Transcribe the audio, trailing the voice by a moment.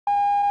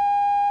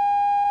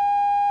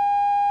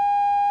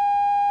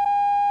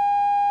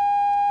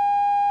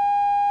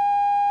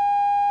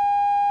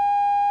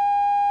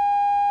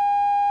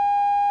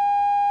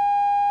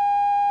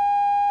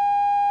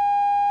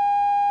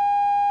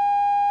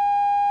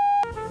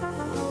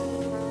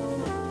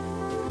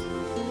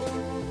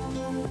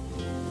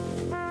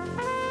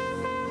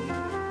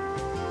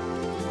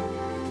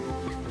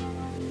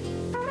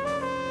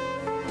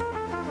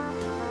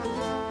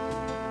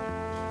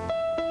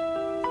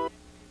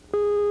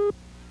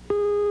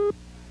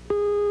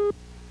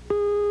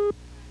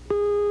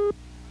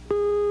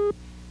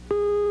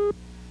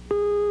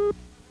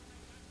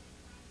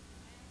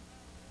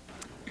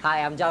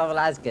Hi, I'm John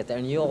Velasquez,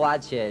 and you're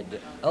watching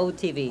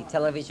OTV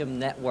Television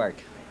Network.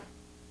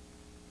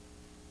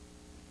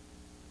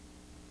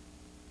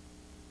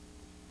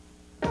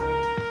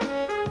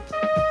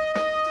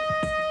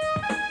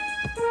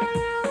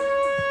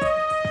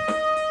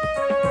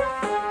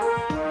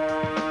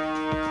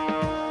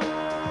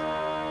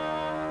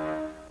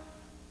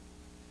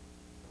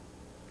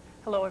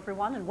 Hello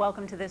everyone, and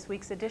welcome to this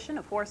week's edition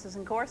of Horses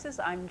and Courses.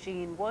 I'm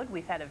Jean Wood.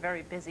 We've had a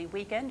very busy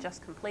weekend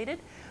just completed.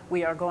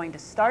 We are going to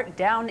start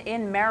down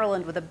in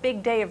Maryland with a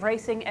big day of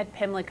racing at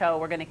Pimlico.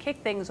 We're going to kick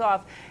things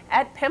off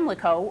at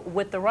Pimlico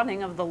with the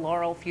running of the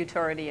Laurel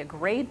Futurity, a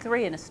Grade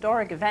 3 and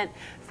historic event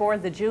for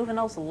the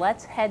juveniles.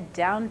 Let's head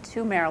down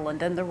to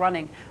Maryland and the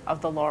running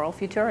of the Laurel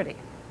Futurity.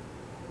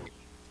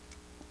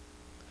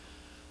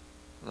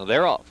 Well,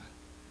 they're off.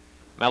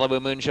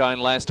 Malibu Moonshine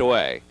last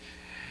away.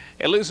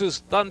 Elusive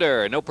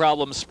Thunder, no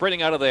problem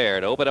sprinting out of there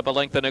to open up a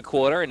length and a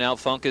quarter. Now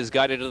Funk is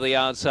guided to the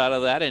outside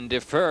of that, and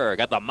Defer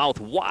got the mouth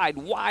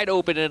wide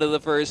open into the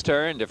first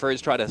turn.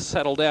 Defer's trying to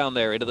settle down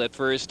there into that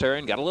first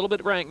turn. Got a little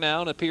bit ranked now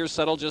and appears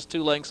settled just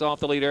 2 lengths off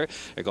the leader.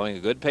 They're going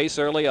a good pace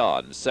early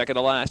on. Second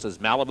to last is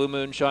Malibu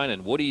Moonshine,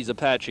 and Woody's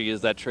Apache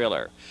is that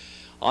trailer.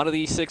 Onto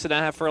the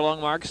 6.5 furlong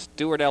mark,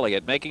 Stuart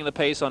Elliott making the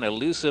pace on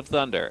Elusive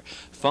Thunder.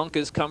 Funk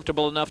is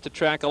comfortable enough to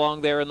track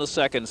along there in the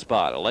second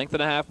spot. A length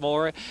and a half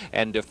more,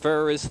 and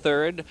Defer is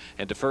third.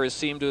 And Defer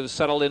seemed to have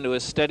settled into a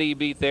steady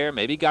beat there.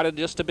 Maybe got it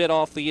just a bit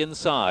off the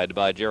inside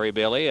by Jerry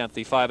Bailey at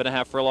the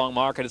 5.5 furlong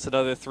mark, and it's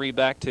another 3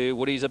 back to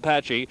Woody's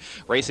Apache,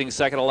 racing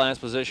second to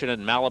last position,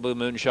 and Malibu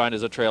Moonshine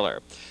is a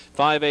trailer.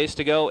 5 ace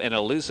to go, and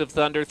Elusive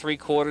Thunder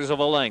 3/4 of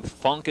a length.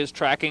 Funk is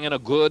tracking in a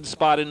good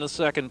spot in the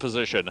second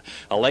position.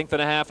 A length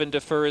and a half, and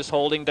Defer is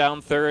holding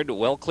down third.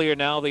 Well clear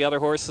now, the other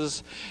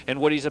horses, and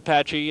Woody's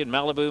Apache and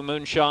Malibu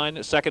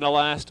Moonshine, second to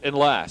last and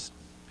last.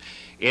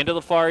 Into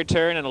the far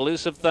turn, and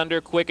Elusive Thunder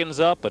quickens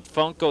up, but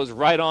Funk goes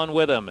right on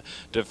with him.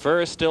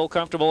 Defer still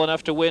comfortable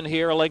enough to win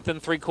here, a length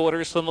and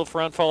 3/4 from the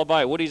front, followed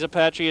by Woody's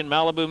Apache and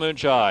Malibu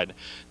Moonshine.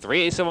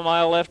 3/8 of a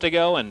mile left to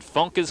go, and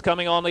Funk is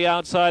coming on the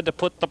outside to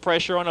put the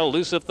pressure on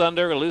Elusive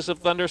Thunder. Elusive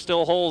Thunder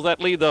still holds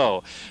that lead,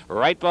 though.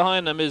 Right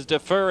behind them is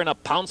Defer in a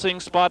pouncing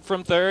spot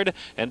from third,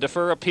 and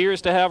Defer appears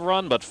to have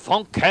run, but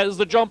Funk has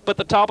the jump at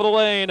the top of the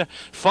lane.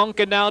 Funk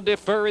and now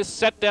Defer is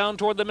set down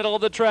toward the middle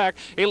of the track.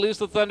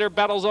 Elusive Thunder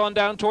battles on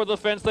down toward the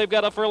fence. They've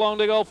got a furlong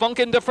to go. Funk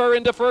and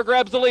Defer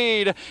grabs the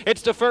lead.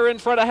 It's Defer in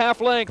front of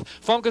half length.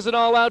 Funk is an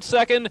all-out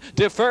second.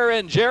 Defer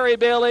and Jerry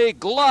Bailey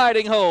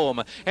gliding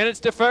home. And it's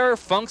Defer.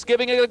 Funk's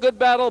giving it a good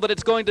battle, but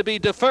it's going to be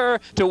Defer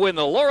to win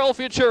the Laurel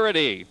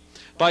Futurity.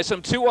 By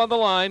some 2 on the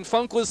line,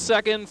 Funk was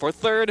second. For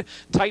third,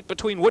 tight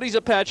between Woody's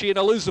Apache and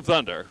Elusive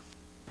Thunder.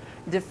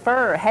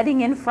 Defer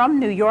heading in from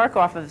New York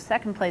off of a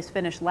second-place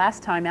finish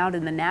last time out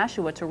in the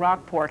Nashua to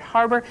Rockport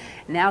Harbor,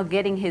 now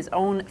getting his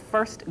own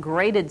first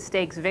graded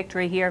stakes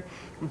victory here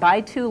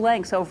by 2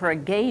 lengths over a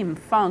game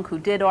Funk, who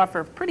did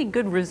offer pretty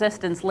good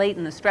resistance late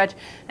in the stretch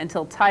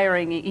until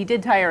tiring. He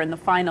did tire in the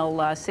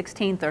final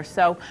 16th or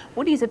so.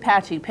 Woody's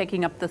Apache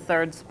picking up the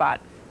 3rd spot.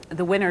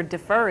 The winner,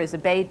 Defer, is a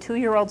bay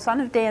 2-year-old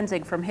son of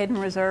Danzig from Hidden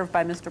Reserve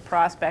by Mr.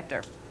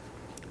 Prospector.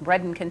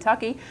 Bred in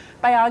Kentucky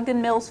by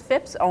Ogden Mills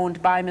Phipps,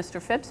 owned by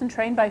Mr. Phipps and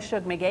trained by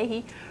Shug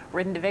McGahee.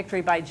 Ridden to victory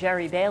by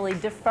Jerry Bailey,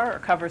 Defer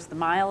covers the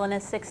mile in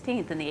his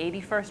 16th in the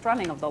 81st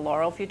running of the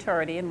Laurel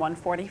Futurity in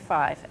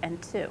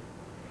 1:45.2.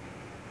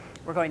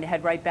 We're going to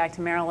head right back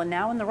to Maryland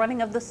now in the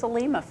running of the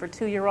Salima for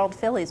 2-year-old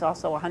fillies,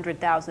 also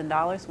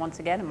 $100,000. Once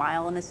again, a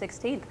mile in his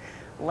 16th.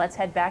 Let's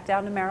head back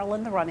down to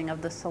Maryland, the running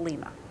of the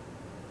Salima.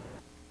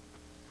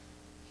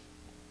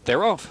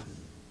 They're off.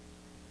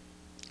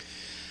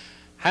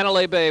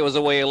 Hanalei Bay was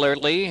away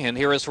alertly, and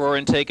here is Roar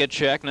and Take a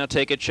Check. Now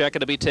Take a Check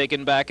to be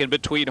taken back in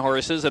between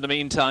horses. In the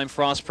meantime,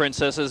 Frost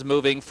Princess is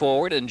moving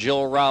forward, and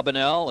Jill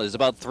Robinell is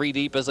about 3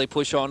 deep as they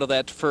push onto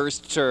that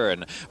first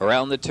turn.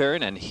 Around the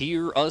turn, and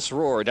Hear Us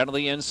Roar down to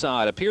the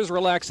inside. Appears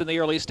relaxed in the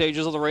early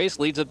stages of the race,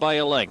 leads it by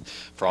a length.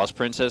 Frost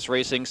Princess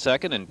racing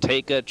second, and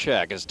Take a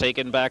Check is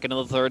taken back into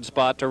the 3rd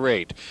spot to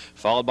rate.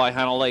 Followed by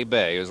Hanalei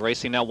Bay, who's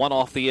racing now 1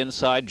 off the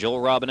inside. Jill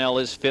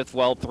Robinell is 5th,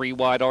 well 3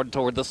 wide on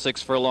toward the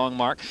 6 furlong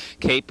mark.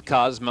 Cape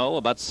Cosmo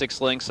about 6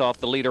 lengths off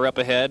the leader up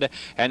ahead,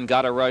 and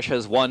Gotta Rush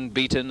has 1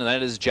 beaten, and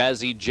that is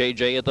Jazzy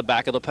JJ at the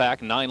back of the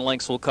pack. 9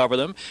 lengths will cover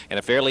them, and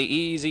a fairly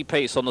easy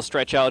pace on the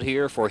stretch out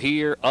here for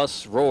Hear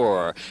Us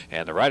Roar.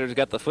 And the rider's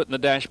got the foot in the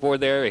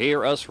dashboard there.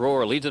 Hear Us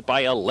Roar leads it by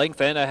a length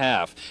and a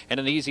half, and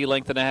an easy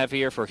length and a half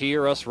here for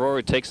Hear Us Roar.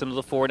 It takes them to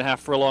the 4.5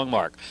 furlong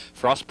mark.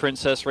 Frost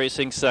Princess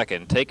racing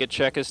second. Take a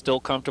Check is still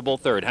comfortable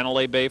third.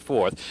 Hanalei Bay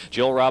 4th.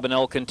 Jill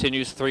Robinell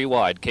continues 3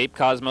 wide. Cape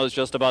Cosmo's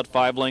just about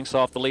 5 lengths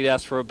off the lead,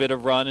 asks for a bit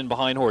of run, and behind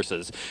behind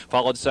horses.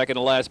 Followed second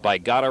to last by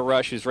Gotta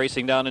Rush, who's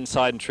racing down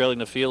inside and trailing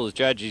the field is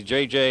Judge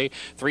JJ.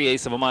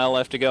 3/8 of a mile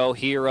left to go.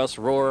 Hear Us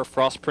Roar,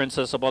 Frost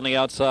Princess up on the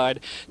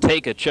outside.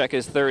 Take a Check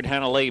is third,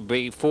 Hannah Lay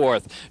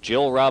fourth.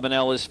 Jill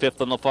Robinell is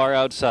fifth on the far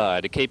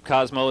outside. Cape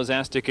Cosmo is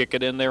asked to kick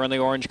it in there in the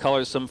orange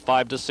colors, some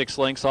 5 to 6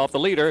 lengths off the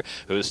leader,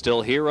 who's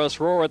still Hear Us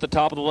Roar at the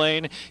top of the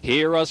lane.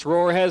 Hear Us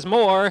Roar has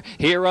more.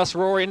 Hear Us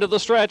Roar into the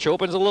stretch.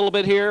 Opens a little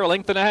bit here, a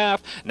length and a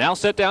half. Now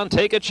set down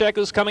Take a Check,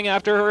 who's coming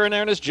after her in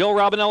earnest. Jill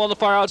Robinell on the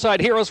far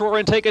outside. Hear Us Roar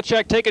and Take a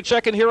Check. Take a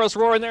Check and Hear Us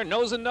Roar in there.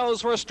 Nose and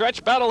nose for a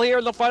stretch battle here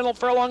in the final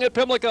furlong at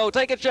Pimlico.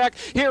 Take a Check.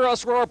 Hear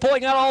Us Roar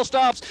pulling out all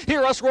stops.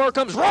 Hear Us Roar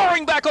comes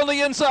roaring back on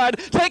the inside.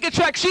 Take a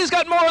Check. She's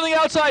got more on the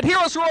outside. Hear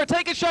Us Roar.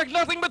 Take a Check.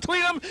 Nothing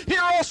between them.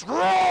 Hear Us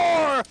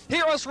Roar.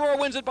 Hear Us Roar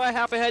wins it by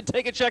half a head.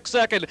 Take a Check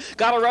second.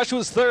 Gotta Rush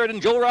was third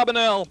and Jill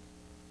Robinell.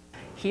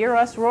 Hear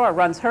Us Roar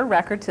runs her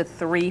record to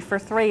 3 for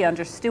 3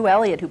 under Stu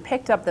Elliott, who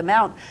picked up the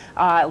mount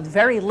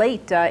very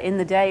late in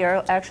the day,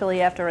 or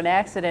actually after an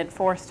accident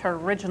forced her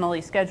originally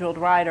scheduled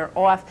rider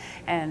off.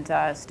 And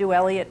Stu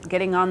Elliott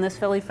getting on this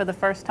filly for the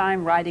first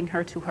time, riding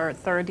her to her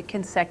third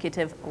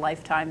consecutive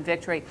lifetime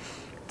victory.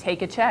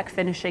 Take a Check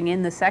finishing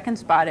in the second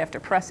spot after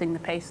pressing the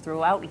pace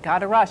throughout.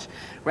 Gotta Rush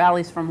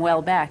rallies from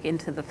well back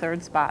into the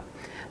third spot.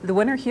 The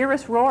winner, Hear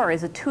Us Roar,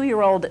 is a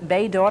 2-year-old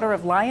bay daughter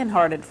of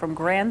Lionhearted from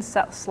Grand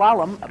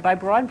Slalom by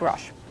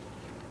Broadbrush.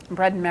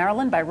 Bred in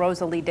Maryland by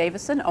Rosalie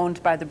Davison,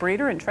 owned by the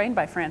breeder and trained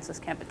by Francis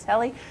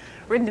Campitelli.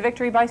 Ridden to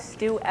victory by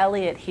Stu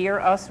Elliott. Hear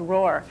Us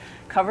Roar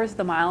covers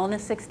the mile and a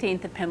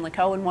 16th at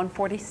Pimlico in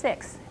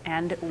 1:46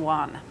 and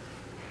 1.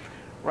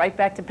 Right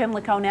back to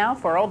Pimlico now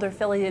for older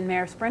filly and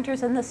mare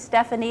sprinters in the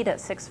Stefanita.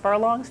 6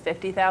 furlongs,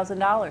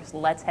 $50,000.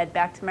 Let's head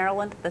back to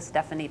Maryland, the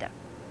Stefanita.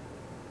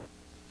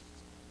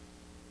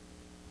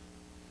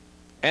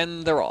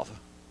 And they're off.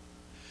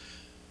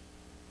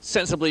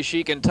 Sensibly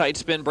Chic and Tight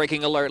Spin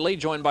breaking alertly,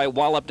 joined by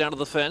Wallop down to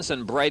the fence,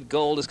 and Bright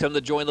Gold has come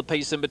to join the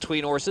pace in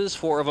between horses.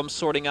 4 of them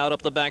sorting out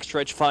up the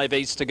backstretch,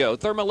 5/8 to go.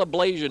 Thermal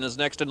Ablation is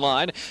next in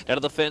line. Down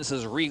to the fence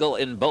is Regal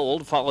in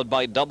bold, followed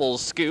by Double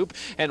Scoop,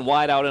 and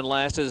wide out in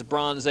last is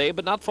Bronze A,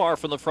 but not far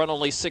from the front,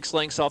 only 6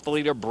 lengths off the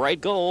leader,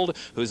 Bright Gold,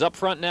 who's up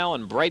front now,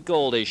 and Bright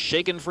Gold is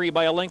shaken free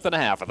by a length and a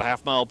half at the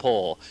half-mile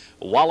pole.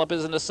 Wallop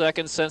is in the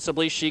second,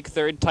 Sensibly Chic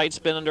third, Tight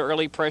Spin under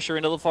early pressure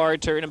into the far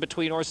turn, and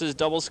between horses,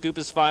 Double Scoop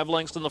is 5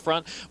 lengths in the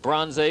front.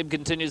 Bronze Abe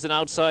continues an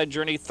outside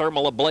journey.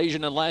 Thermal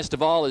Ablation, and last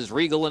of all is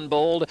Regal and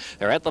Bold.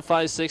 They're at the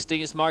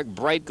 5/16 mark.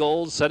 Bright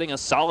Gold setting a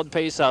solid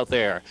pace out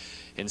there.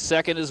 In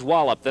second is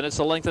Wallop. Then it's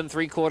a length and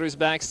 3/4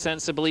 back.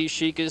 Sensibly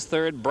Chic is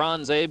third.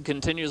 Bronze Abe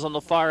continues on the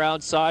far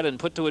outside and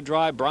put to a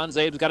drive. Bronze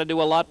Abe's got to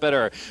do a lot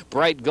better.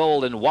 Bright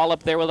Gold and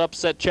Wallop there with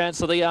upset chance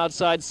to the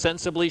outside.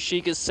 Sensibly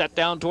Chic is set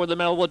down toward the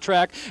middle of the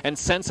track, and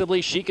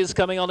Sensibly Chic is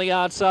coming on the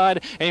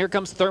outside. And here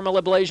comes Thermal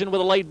Ablation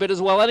with a late bid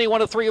as well. Any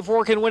one of 3 or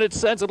 4 can win it.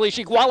 Sensibly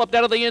Chic. Wallop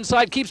down to the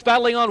inside, keeps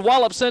battling on.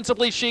 Wallop,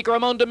 Sensibly Chic,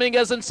 Ramon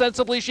Dominguez, and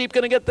Sensibly Chic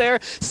going to get there.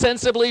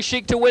 Sensibly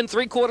Chic to win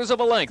 3/4 of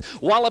a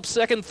length. Wallop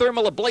second,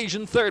 Thermal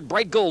Ablation third,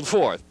 Bright Gold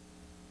fourth.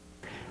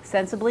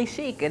 Sensibly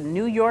Chic, a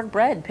New York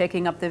bred,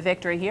 picking up the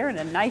victory here, and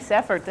a nice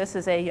effort. This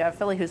is a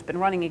filly who's been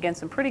running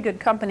against some pretty good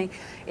company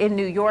in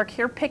New York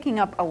here, picking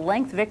up a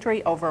length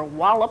victory over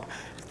Wallop.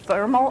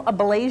 Thermal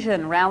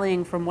Ablation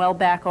rallying from well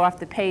back off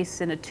the pace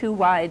in a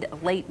 2-wide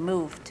late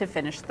move to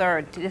finish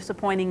third.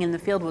 Disappointing in the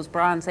field was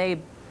Bronze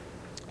Abe.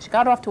 She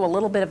got off to a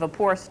little bit of a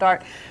poor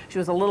start. She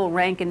was a little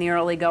rank in the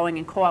early going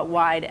and caught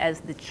wide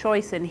as the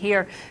choice in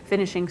here,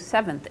 finishing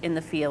 7th in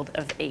the field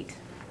of 8.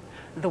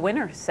 The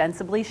winner,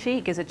 Sensibly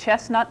Chic, is a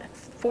chestnut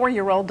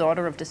 4-year-old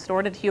daughter of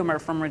Distorted Humor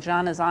from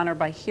Regina's Honor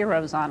by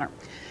Hero's Honor.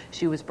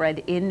 She was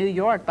bred in New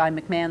York by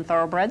McMahon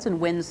Thoroughbreds and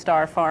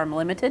Windstar Farm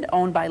Limited,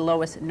 owned by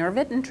Lois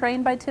Nervit and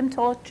trained by Tim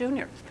Tollett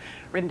Jr.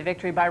 Ridden to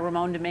victory by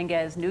Ramon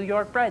Dominguez, New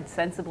York bred,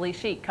 Sensibly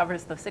Chic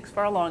covers the 6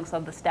 furlongs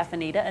of the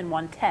Stefanita in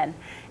 1:10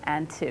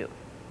 and 2.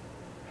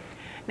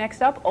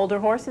 Next up, older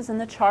horses in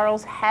the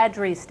Charles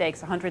Hadry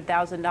Stakes,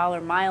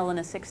 $100,000 mile and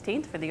a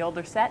 16th for the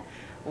older set.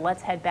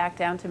 Let's head back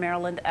down to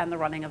Maryland and the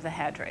running of the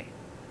Hadry.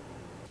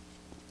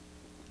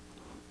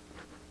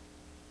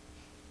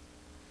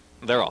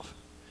 They're off.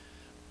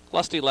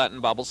 Lusty Latin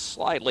bobbles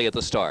slightly at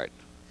the start.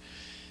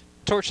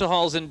 Torch the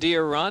Halls in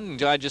Deer Run.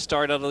 Guy just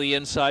started out of the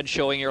inside,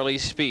 showing early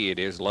speed.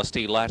 Here's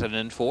Lusty Latin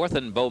in 4th,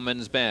 and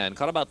Bowman's Band.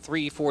 Caught about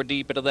 3-4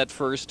 deep into that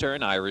first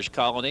turn. Irish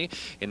Colony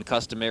in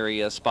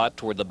customary spot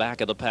toward the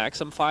back of the pack.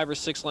 Some 5 or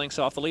 6 lengths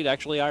off the lead.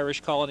 Actually,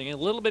 Irish Colony a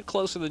little bit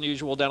closer than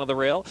usual down to the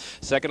rail.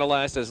 Second to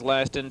last is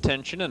Last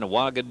Intention, and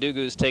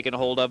Ouagadougou's taken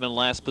hold of in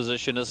last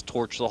position as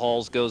Torch the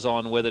Halls goes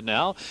on with it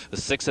now. The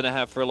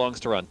 6.5 furlongs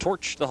to run.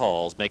 Torch the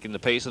Halls making the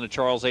pace in the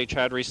Charles H.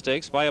 Hadry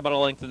Stakes by about a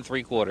length and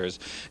 3/4.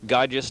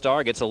 Gaja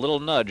Star gets a little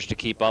little nudge to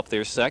keep up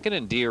their second,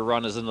 and Deer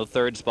Run is in the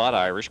third spot.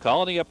 Irish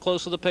Colony up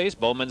close to the pace.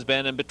 Bowman's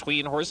Band in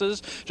between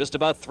horses, just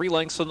about 3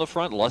 lengths from the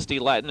front. Lusty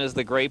Latin is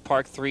the gray,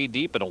 park 3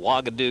 deep, and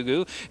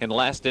Ouagadougou in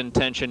Last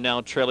Intention now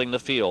trailing the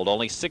field.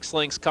 Only 6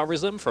 lengths covers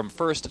them from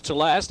first to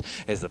last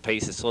as the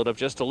pace is slowed up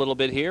just a little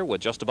bit here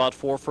with just about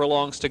 4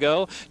 furlongs to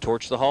go.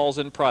 Torch the Halls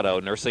and Prado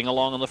nursing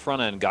along on the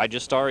front end.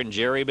 Star and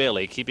Jerry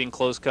Bailey keeping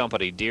close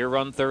company. Deer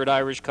Run third,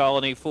 Irish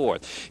Colony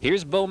fourth.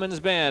 Here's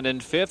Bowman's Band in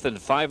fifth, and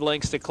 5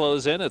 lengths to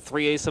close in, at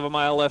 3/8 of a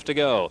mile left to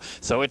go.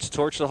 So it's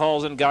Torch the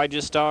Halls and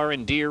Star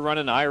and Deer Run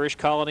and Irish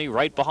Colony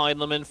right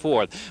behind them in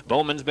fourth.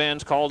 Bowman's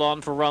Band's called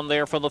on for run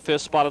there from the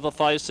 5th spot of the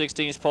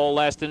 5/16 pole.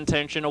 Last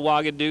Intention,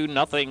 Ouagadougou,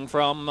 nothing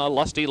from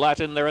Lusty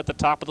Latin. They're at the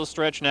top of the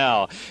stretch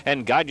now.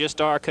 And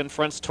Star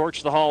confronts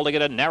Torch the Hall to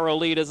get a narrow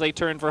lead as they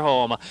turn for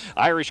home.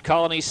 Irish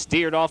Colony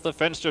steered off the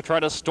fence to try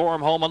to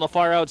storm home on the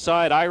far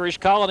outside. Irish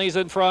Colony's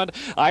in front.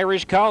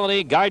 Irish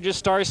Colony,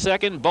 Star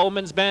second.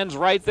 Bowman's Band's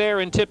right there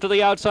and tipped to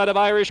the outside of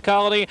Irish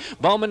Colony.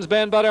 Bowman's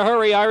Band better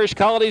hurry. Irish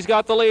Colony's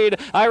got the lead.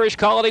 Irish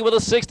Colony with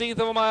a 16th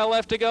of a mile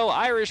left to go.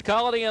 Irish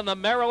Colony and the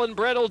Maryland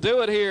bred will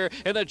do it here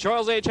in the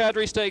Charles H.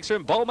 Hadry Stakes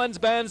from Bowman's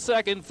Band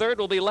second. Third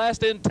will be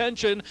Last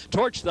Intention.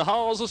 Torch the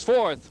Halls is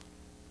fourth.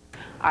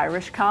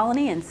 Irish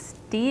Colony and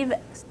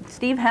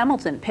Steve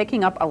Hamilton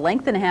picking up a 1.5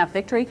 length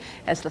victory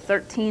as the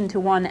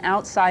 13-to-1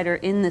 outsider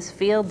in this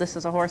field. This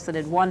is a horse that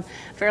had won a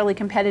fairly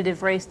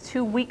competitive race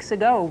 2 weeks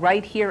ago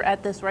right here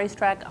at this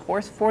racetrack. A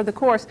horse for the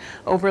course,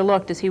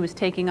 overlooked as he was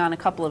taking on a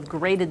couple of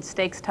graded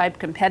stakes type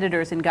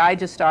competitors in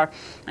Star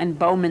and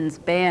Bowman's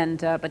Band.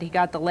 But he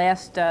got the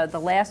last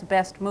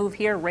best move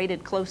here,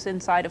 rated close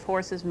inside of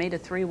horses, made a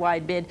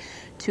 3-wide bid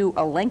to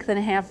a 1.5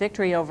 length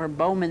victory over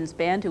Bowman's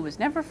Band, who was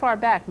never far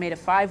back, made a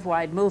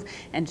 5-wide move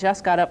and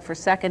just got up for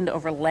second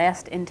over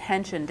Last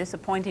Intention.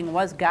 Disappointing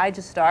was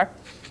Star,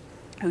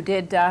 who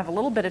did have a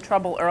little bit of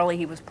trouble early.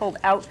 He was pulled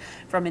out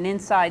from an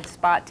inside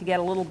spot to get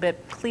a little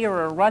bit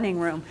clearer running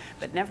room,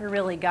 but never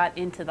really got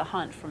into the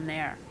hunt from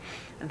there.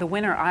 The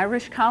winner,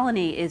 Irish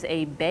Colony, is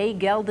a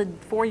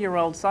bay-gelded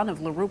 4-year-old son of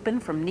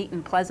LaRupin from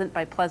Neaton Pleasant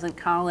by Pleasant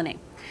Colony.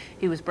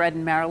 He was bred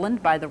in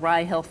Maryland by the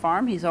Rye Hill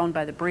Farm. He's owned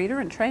by the breeder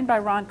and trained by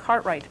Ron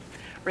Cartwright.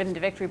 Ridden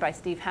to victory by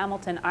Steve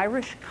Hamilton,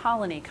 Irish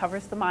Colony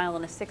covers the mile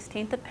in a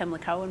 16th at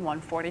Pimlico in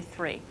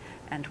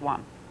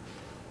 1:43.1.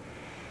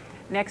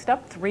 Next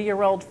up,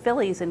 3-year-old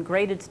fillies in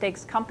graded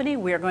stakes company.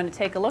 We are going to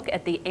take a look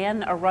at the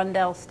Anne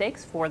Arundel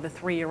Stakes for the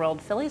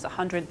 3-year-old fillies,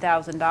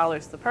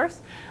 $100,000 the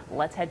purse.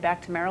 Let's head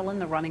back to Maryland,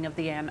 the running of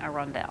the Anne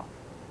Arundel.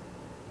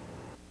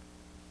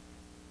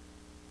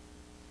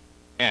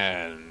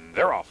 And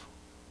they're off.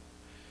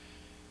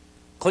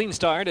 Clean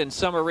start, and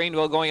Summer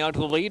Rainbow going out to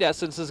the lead.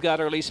 Essence has got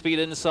early speed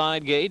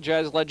inside gate.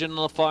 Jazz Legend on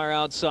the far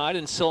outside,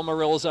 and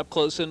Silmaril is up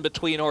close in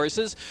between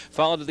horses.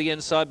 Followed to the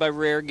inside by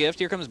Rare Gift.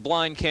 Here comes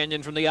Blind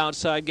Canyon from the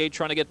outside gate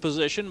trying to get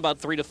position, about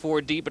 3 to 4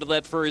 deep into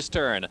that first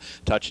turn.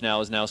 Touch Now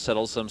is now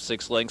settled some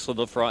 6 lengths from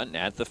the front.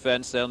 At the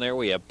fence down there,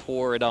 we have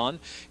Pour It On.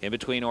 In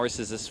between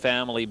horses is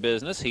Family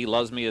Business. He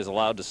Loves Me is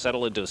allowed to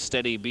settle into a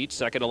steady beat,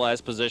 second to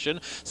last position,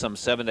 some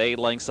 7 to 8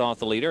 lengths off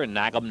the leader, and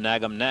Nagam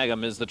Nagam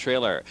Nagam is the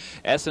trailer.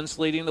 Essence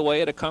leading the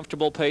way at a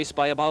comfortable pace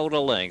by about a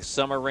length.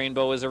 Summer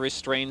Rainbow is a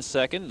restrained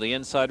second. The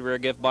inside Rare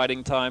Gift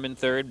biding time in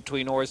third.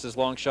 Between horses,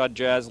 Long Shot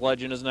Jazz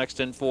Legend is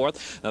next in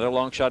fourth. Another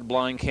Long Shot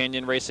Blind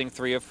Canyon racing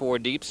 3 or 4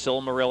 deep.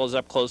 Silmaril is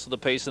up close to the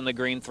pace in the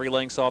green, 3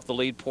 lengths off the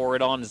lead. Pour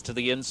It On is to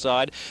the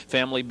inside.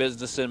 Family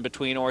Business in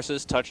between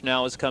horses. Touch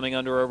Now is coming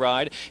under a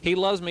ride. He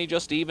Loves Me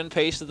just even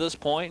pace at this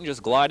point and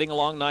just gliding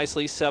along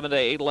nicely, 7 to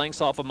 8 lengths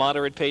off a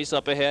moderate pace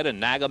up ahead.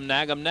 And Nagam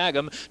Nagam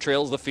Nagam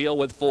trails the field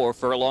with 4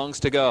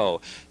 furlongs to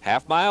go.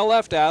 Half mile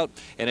left out,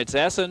 and it's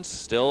Essence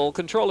still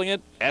controlling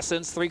it.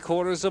 Essence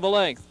 3/4 of a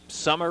length.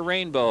 Summer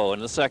Rainbow in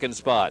the second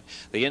spot.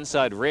 The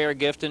inside Rare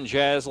Gift and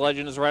Jazz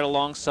Legend is right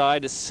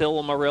alongside.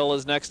 Silmaril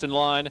is next in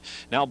line.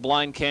 Now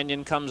Blind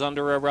Canyon comes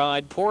under a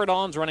ride. Pour It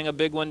On's running a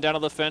big one down to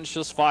the fence,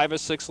 just 5 or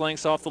 6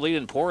 lengths off the lead,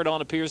 and Pour It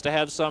On appears to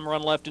have some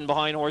run left in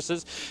behind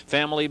horses.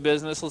 Family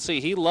Business, let's see,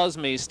 He Loves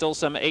Me still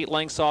some 8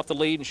 lengths off the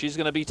lead, and she's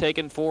going to be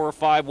taking 4 or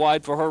 5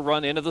 wide for her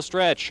run into the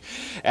stretch.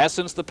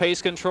 Essence, the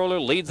pace controller,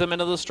 leads them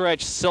into the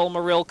stretch.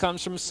 Silmaril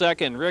comes from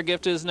second. Rare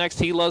Gift is next.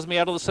 He Loves Me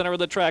out of the center of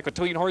the track.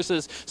 Between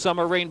horses,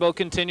 Summer Rainbow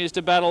continues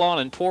to battle on,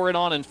 and Pour It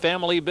On and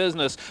Family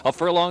Business. A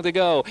furlong to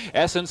go.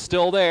 Essence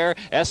still there.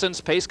 Essence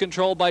pace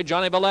controlled by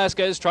Johnny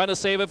Velasquez, trying to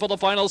save it for the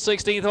final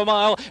 16th of a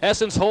mile.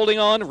 Essence holding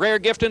on. Rare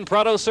Gift and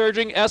Prado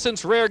surging.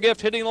 Essence, Rare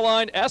Gift hitting the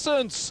line.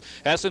 Essence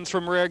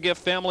from Rare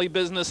Gift. Family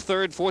Business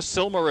third for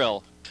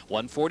Silmaril.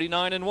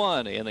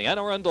 1:49.1 in the Anne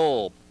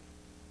Arundel.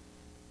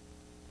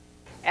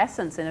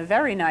 Essence in a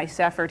very nice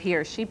effort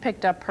here. She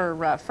picked up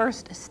her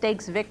first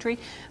stakes victory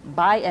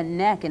by a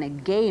neck in a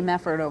game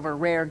effort over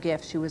Rare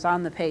Gift. She was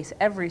on the pace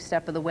every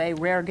step of the way.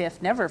 Rare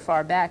Gift never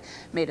far back,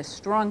 made a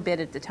strong bid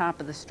at the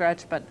top of the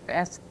stretch, but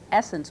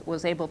Essence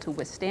was able to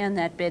withstand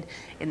that bid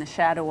in the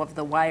shadow of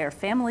the wire.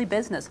 Family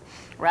Business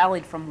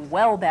rallied from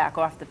well back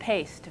off the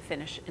pace to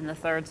finish in the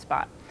third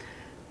spot.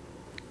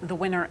 The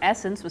winner,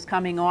 Essence, was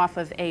coming off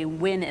of a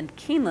win in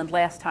Keeneland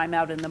last time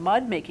out in the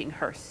mud, making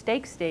her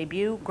stakes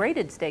debut,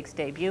 graded stakes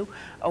debut,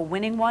 a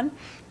winning one.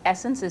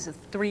 Essence is a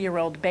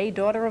 3-year-old bay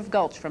daughter of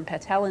Gulch from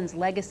Patelin's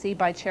Legacy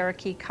by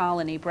Cherokee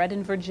Colony, bred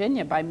in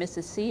Virginia by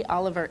Mrs. C.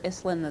 Oliver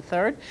Islin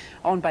III,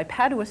 owned by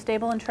Padua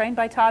Stable and trained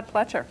by Todd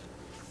Pletcher.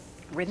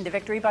 Ridden to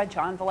victory by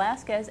John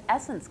Velasquez,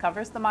 Essence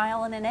covers the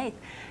mile in an 1/8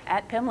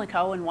 at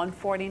Pimlico in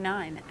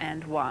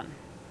 1:49.1.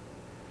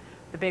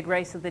 The big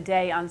race of the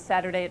day on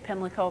Saturday at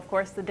Pimlico, of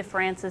course, the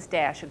DeFrancis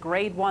Dash, a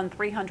Grade 1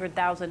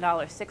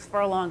 $300,000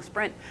 6-furlong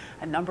sprint.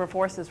 A number of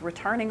horses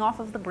returning off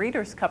of the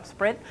Breeders' Cup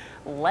Sprint.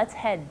 Let's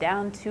head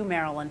down to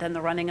Maryland and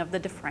the running of the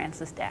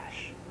DeFrancis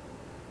Dash.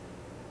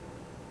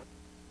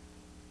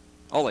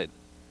 All in.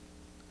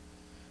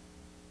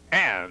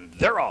 And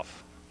they're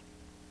off.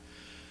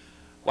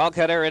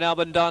 Wildcat Air and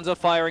Albandonza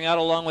firing out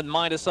along with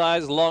Midas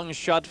Eyes, Long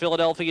Shot,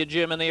 Philadelphia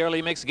Jim in the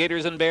early mix,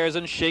 Gators and Bears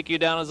and Shake You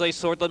Down as they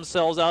sort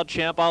themselves out.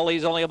 Champ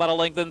Ali's only about a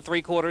length and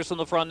 3/4 from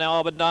the front now.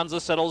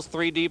 Albandonza settles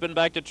 3 deep and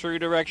back to True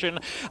Direction.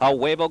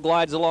 Huevo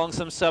glides along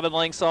some 7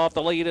 lengths off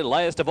the lead, and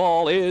last of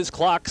all is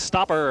Clock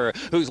Stopper,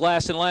 who's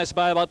last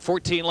by about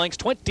 14 lengths,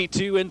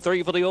 22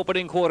 3 for the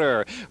opening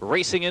quarter.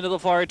 Racing into the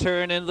far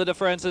turn into the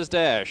DeFrancis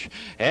Dash.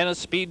 And a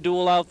speed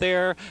duel out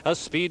there, a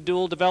speed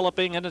duel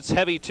developing, and it's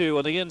heavy too.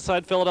 On the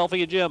inside,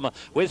 Philadelphia Jim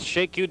with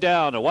Shake You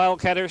Down.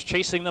 Wildcatters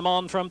chasing them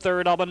on from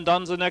third.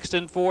 Albandonza next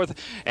in fourth.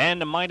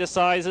 And Midas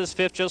Eyes is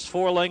fifth, just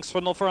 4 lengths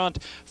from the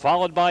front.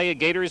 Followed by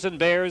Gators and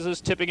Bears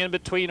is tipping in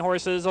between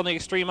horses on the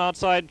extreme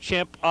outside.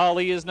 Champ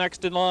Ali is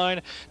next in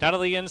line. Down to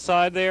the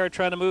inside there,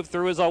 trying to move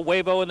through is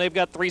Huevo, and they've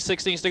got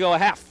 3/16 to go. A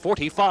half,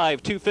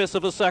 45, 2/5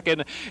 of a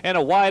second. And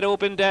a wide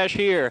open dash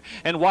here.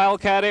 And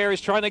Wildcat Air is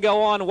trying to go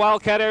on.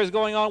 Wildcat Air is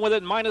going on with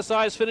it. Midas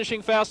Eyes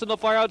finishing fast in the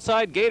far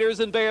outside. Gators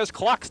and Bears.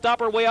 Clock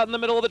Stopper way out in the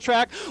middle of the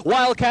track.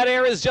 Wildcat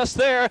Air is just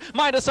there.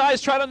 Midas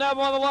Eyes trying to nab him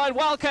on the line.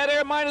 Wildcat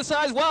Air, Midas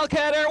Eyes,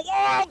 Wildcat Air,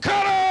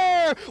 Wildcat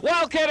Air!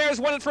 Wildcat Air's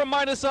won it from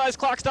Midas Eyes.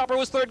 Clock Stopper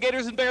was third.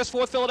 Gators and Bears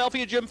fourth.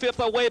 Philadelphia Jim fifth.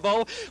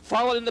 Huevo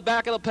followed in the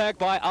back of the pack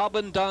by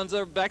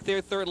Albandonza. Back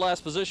there, third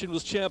last position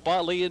was Champ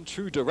Ali in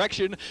True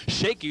Direction.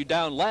 Shake You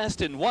Down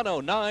last in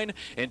 1:09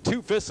 and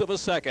 2/5 of a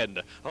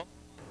second.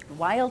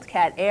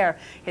 Wildcat Air,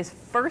 his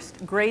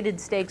first graded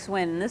stakes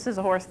win. And this is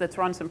a horse that's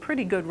run some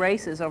pretty good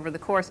races over the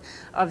course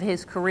of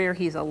his career.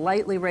 He's a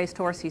lightly raced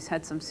horse. He's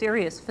had some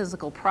serious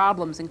physical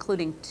problems,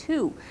 including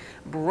 2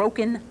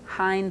 broken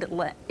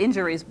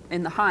injuries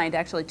in the hind,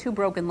 actually 2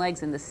 broken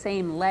legs in the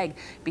same leg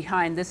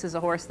behind. This is a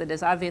horse that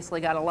has obviously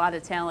got a lot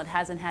of talent,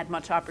 hasn't had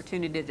much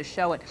opportunity to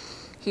show it.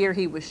 Here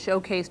he was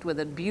showcased with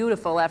a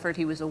beautiful effort.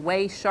 He was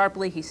away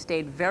sharply. He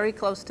stayed very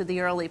close to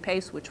the early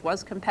pace, which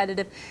was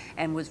competitive,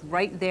 and was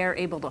right there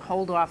able to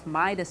hold off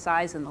Midas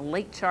Eyes and the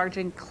late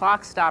charging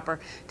Clock Stopper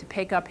to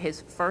pick up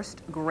his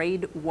first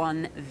Grade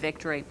 1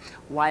 victory.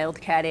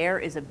 Wildcat Air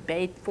is a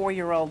bay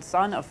 4-year-old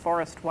son of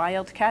Forrest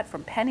Wildcat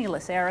from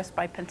Penniless Heiress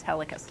by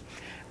Pentelicus.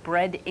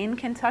 Bred in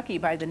Kentucky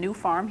by the New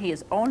Farm, he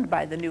is owned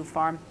by the New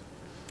Farm,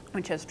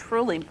 which has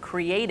truly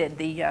created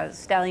the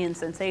stallion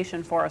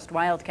sensation Forrest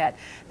Wildcat.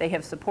 They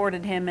have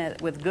supported him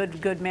with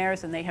good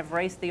mares, and they have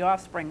raced the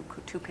offspring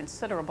to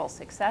considerable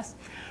success.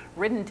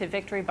 Ridden to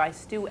victory by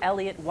Stu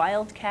Elliott,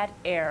 Wildcat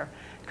Air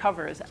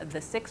covers the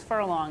 6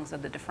 furlongs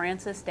of the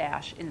DeFrancis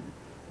Dash in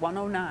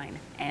 1:09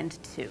 and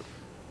 2.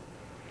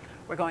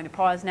 We're going to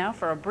pause now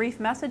for a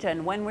brief message,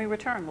 and when we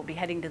return, we'll be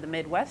heading to the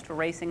Midwest for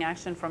racing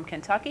action from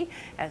Kentucky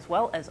as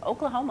well as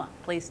Oklahoma.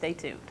 Please stay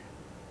tuned.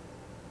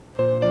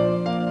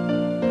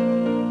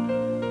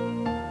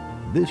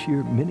 This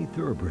year, many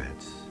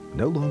thoroughbreds,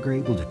 no longer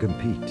able to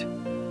compete,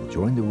 will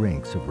join the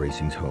ranks of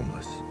racing's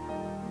homeless.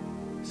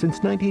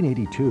 Since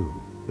 1982,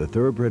 the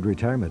Thoroughbred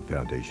Retirement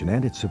Foundation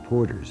and its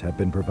supporters have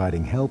been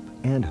providing help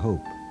and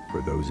hope for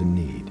those in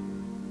need.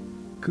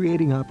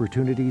 Creating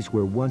opportunities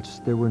where once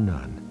there were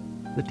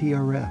none, the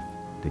TRF,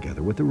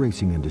 together with the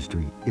racing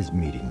industry, is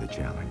meeting the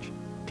challenge,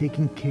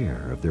 taking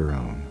care of their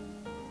own.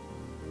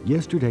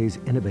 Yesterday's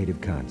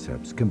innovative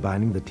concepts,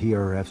 combining the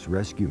TRF's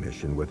rescue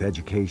mission with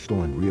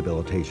educational and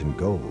rehabilitation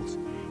goals,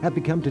 have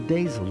become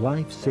today's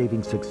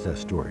life-saving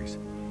success stories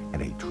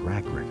and a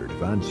track record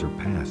of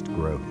unsurpassed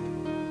growth.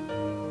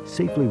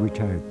 Safely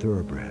retired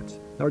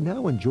thoroughbreds are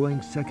now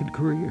enjoying second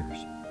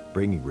careers,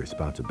 bringing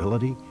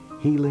responsibility,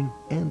 healing,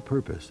 and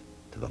purpose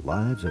to the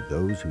lives of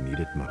those who need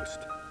it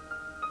most.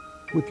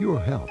 With your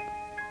help,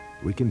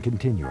 we can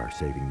continue our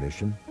saving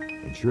mission,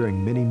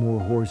 ensuring many more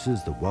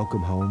horses the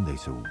welcome home they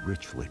so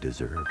richly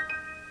deserve.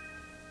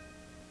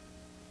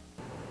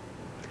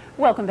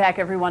 Welcome back,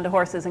 everyone, to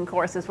Horses and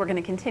Courses. We're going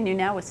to continue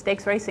now with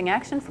stakes racing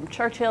action from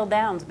Churchill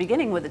Downs,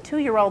 beginning with a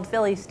 2-year-old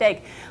filly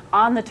stake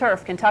on the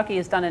turf. Kentucky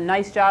has done a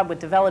nice job with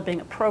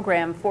developing a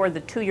program for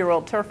the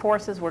 2-year-old turf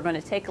horses. We're going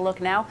to take a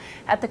look now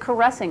at the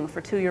Caressing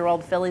for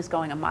 2-year-old fillies,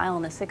 going 1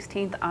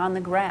 1/16 on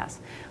the grass.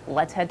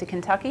 Let's head to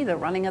Kentucky, the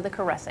running of the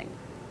Caressing.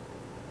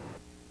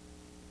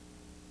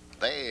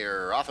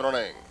 They're off and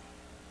running.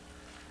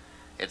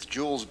 It's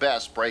Jules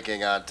Best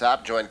breaking on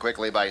top, joined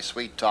quickly by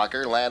Sweet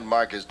Talker.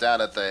 Landmark is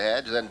down at the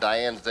hedge. Then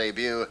Diane's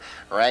Debut.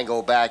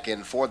 Wrangle back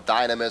in fourth.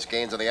 Dynamis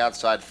gains on the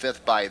outside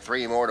fifth by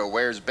 3 more to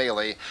Where's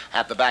Bailey.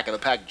 At the back of the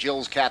pack,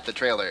 Jill's Cat the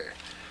trailer.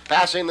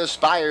 Passing the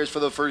Spires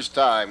for the first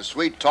time.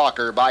 Sweet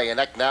Talker by a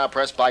neck now,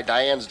 pressed by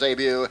Diane's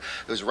Debut,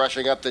 who's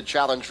rushing up the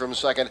challenge from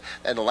second.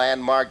 And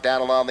Landmark down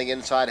along the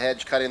inside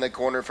hedge, cutting the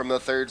corner from the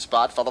third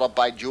spot, followed up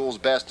by Jules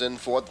Best in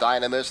fourth.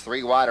 Dynamis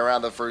 3 wide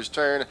around the first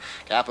turn.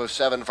 Gap of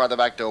 7 farther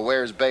back to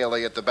Where's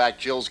Bailey. At the back,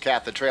 Jill's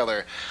Cat the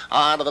trailer.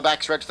 On to the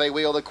backstretch, they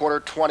wheel the quarter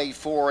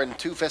 24 and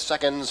 2/5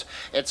 seconds.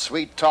 It's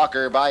Sweet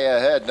Talker by a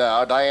head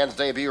now. Diane's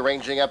Debut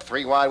ranging up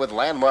 3 wide with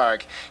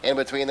Landmark in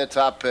between the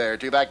top pair.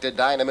 2 back to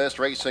Dynamis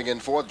racing in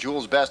fourth.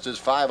 Jules Best is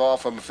 5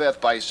 off from fifth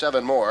by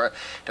 7 more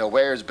to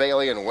Where's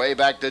Bailey, and way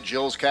back to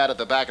Jill's Cat at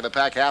the back of the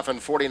pack, half and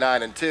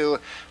 49 and 2.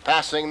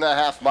 Passing the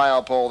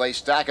half-mile pole, they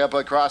stack up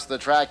across the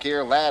track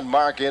here.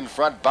 Landmark in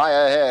front by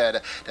a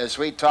head to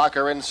Sweet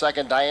Talker in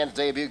second. Diane's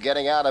Debut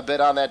getting out a bit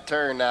on that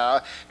turn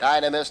now.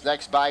 Dynamis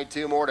next by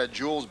 2 more to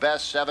Jules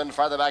Best, 7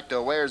 farther back to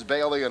Where's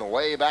Bailey, and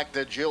way back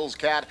to Jill's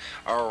Cat.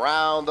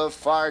 Around the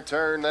far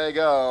turn they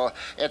go.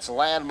 It's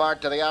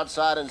Landmark to the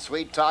outside and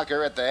Sweet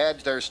Talker at the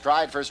edge. They're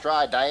stride for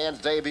stride. Diane's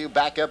Debut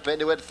back up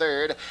into it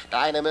third.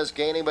 Dynamis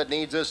gaining but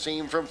needs a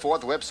seam from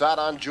fourth. Whips out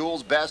on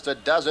Jules Best, a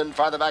dozen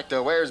farther back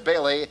to Where's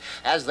Bailey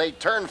as they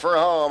turn for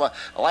home.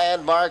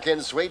 Landmark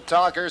and Sweet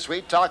Talker.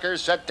 Sweet Talker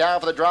set down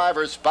for the drive,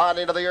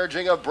 responding to the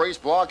urging of Brice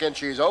Blanc, and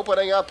she's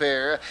opening up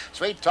here.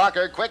 Sweet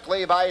Talker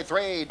quickly by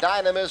 3.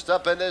 Dynamis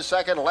up into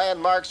second.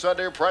 Landmark's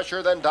under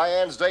pressure, then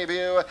Diane's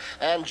Debut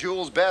and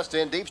Jules Best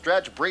in deep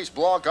stretch. Brice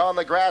Blanc on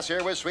the grass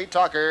here with Sweet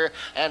Talker,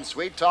 and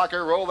Sweet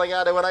Talker rolling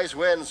out to a nice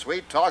win.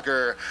 Sweet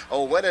Talker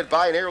will win it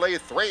by nearly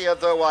 3 at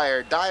the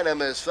wire.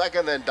 Dynamis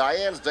second, then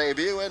Diane's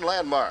Debut in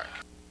Landmark.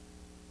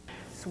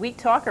 Sweet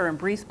Talker and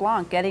Brice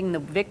Blanc getting the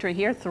victory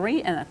here,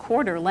 3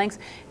 1/4 lengths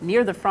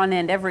near the front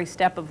end every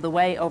step of the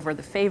way over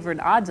the favorite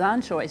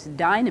odds-on choice,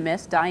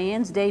 Dynamis.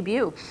 Diane's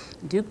Debut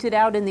duked it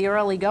out in the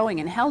early going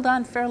and held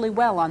on fairly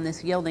well on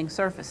this yielding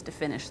surface to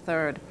finish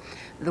third.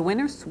 The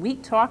winner,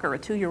 Sweet Talker, a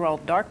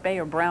 2-year-old dark bay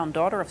or brown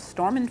daughter of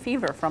Storm and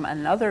Fever from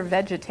Another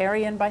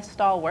Vegetarian by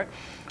Stalwart.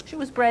 She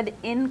was bred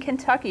in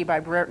Kentucky by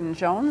Brereton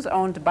Jones,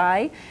 owned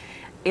by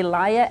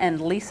Elia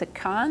and Lisa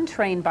Kahn,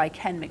 trained by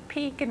Ken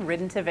McPeak, and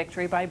ridden to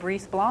victory by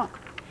Brice Blanc.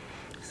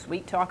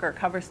 Sweet Talker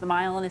covers the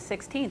mile in a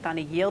 16th on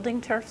a yielding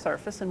turf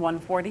surface in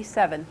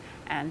 1:47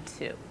 and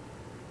 2.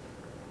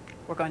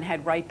 We're going to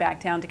head right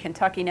back down to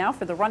Kentucky now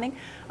for the running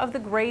of the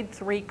Grade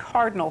 3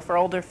 Cardinal for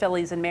older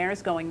fillies and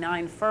mares, going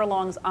 9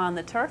 furlongs on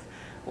the turf.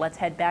 Let's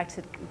head back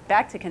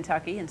to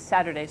Kentucky in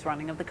Saturday's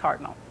running of the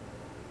Cardinal.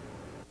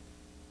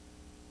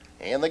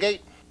 In the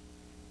gate.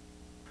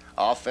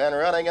 Off and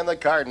running in the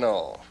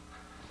Cardinal.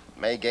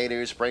 May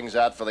Gator springs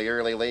out for the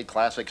early lead.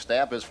 Classic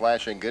Stamp is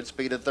flashing good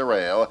speed at the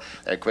rail.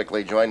 They're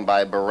quickly joined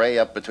by Beret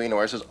up between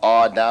horses.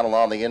 Awed down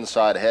along the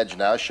inside hedge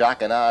now.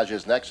 Chacanage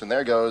is next, and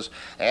there goes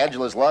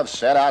Angela's Love,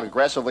 sent out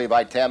aggressively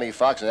by Tammy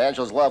Fox, and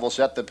Angela's Love will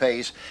set the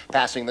pace,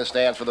 passing the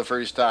stands for the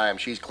first time.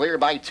 She's clear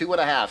by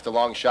 2.5 to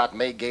long shot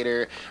May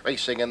Gator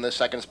racing in the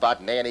second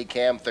spot. Nanny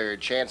Cam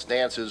third. Chance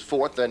Dance is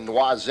fourth, and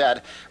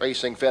Noisette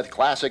racing fifth.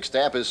 Classic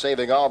Stamp is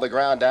saving all the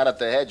ground down at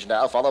the hedge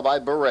now, followed by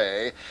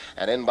Beret,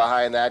 and in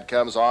behind that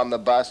comes On the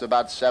Bus,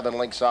 about 7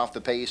 lengths off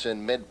the pace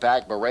in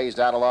mid-pack. Beret's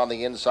down along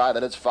the inside,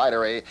 and it's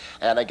Fightery,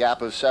 and a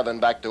gap of 7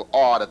 back to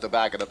Awed at the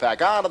back of the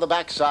pack. On to the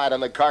backside,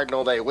 and the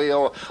Cardinal they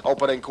wheel.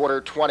 Opening quarter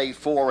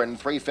 24 and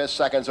 3/5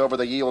 seconds over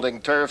the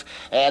yielding turf.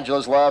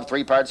 Angela's Love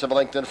 3 parts of a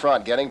length in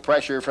front, getting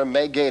pressure from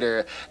May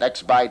Gator.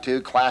 Next by 2,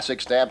 Classic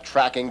Stamp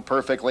tracking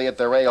perfectly at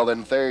the rail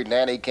in third.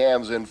 Nanny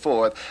Cam's in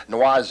fourth.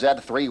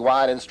 Noisette 3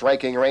 wide and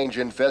striking range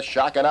in fifth.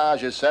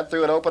 Chacanage is sent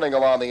through an opening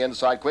along the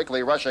inside,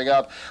 quickly rushing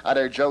up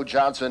under Joe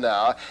Johnson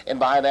now. And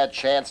behind that,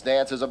 Chance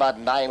Dance is about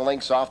 9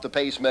 lengths off the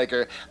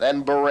pacemaker. Then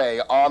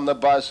Beret On the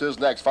Bus is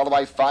next, followed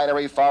by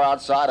Finery far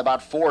outside,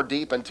 about 4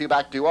 deep and 2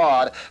 back to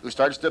Awed, who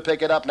starts to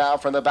pick it up now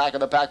from the back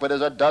of the pack, but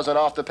is a dozen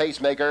off the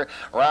pacemaker.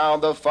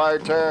 Round the far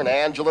turn,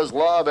 Angela's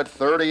Love at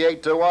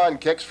 38-1,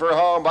 kicks for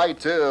home by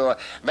 2.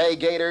 May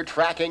Gator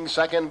tracking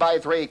second by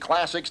 3.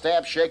 Classic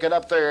Stamp shaken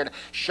up third.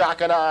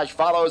 Chacanage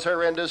follows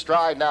her into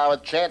stride now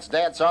with Chance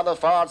Dance on the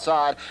far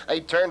outside.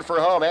 They turn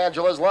for home.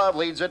 Angela's Love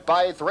leads it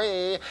by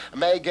 3.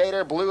 May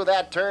Gator blew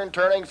that turn,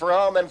 turning for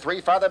home, and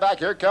 3 farther back.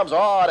 Here comes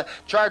Awed,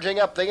 charging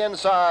up the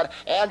inside.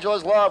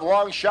 Angela's Love,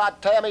 long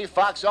shot. Tammy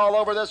Fox all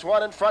over this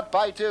one, in front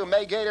by 2.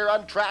 May Gator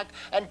untracked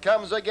and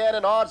comes again,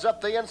 and Awed's up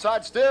the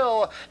inside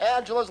still.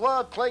 Angela's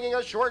Love clinging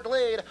a short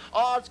lead.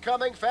 Awed's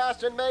coming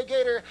fast, and May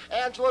Gator.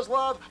 Angela's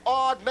Love,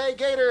 Awed, May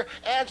Gator.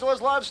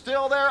 Angela's Love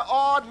still there.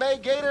 Awed, May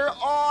Gator.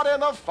 Awed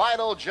in the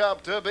final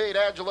jump to beat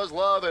Angela's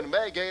Love and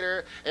May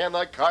Gator in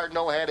the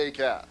Cardinal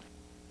handicap.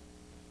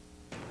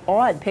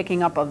 Awed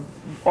picking up a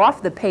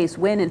off-the-pace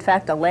win, in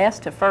fact, a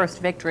last-to-first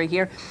victory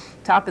here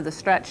Top of the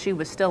stretch, she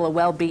was still a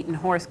well-beaten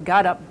horse,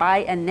 got up by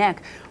a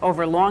neck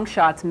over long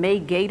shots. May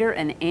Gator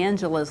and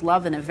Angela's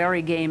Love in a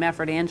very game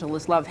effort.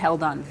 Angela's Love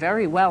held on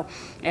very well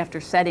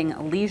after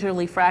setting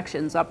leisurely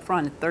fractions up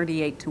front at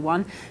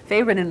 38-1.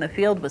 Favorite in the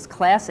field was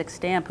Classic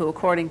Stamp, who,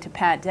 according to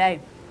Pat Day,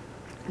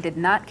 did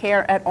not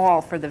care at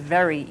all for the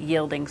very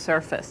yielding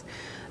surface.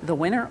 The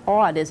winner,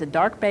 Odd, is a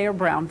dark bay or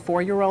brown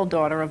 4-year-old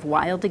daughter of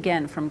Wild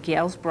Again from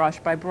Gales Brush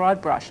by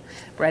Broadbrush.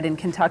 Bred in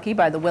Kentucky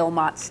by the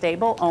Wilmot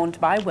Stable, owned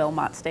by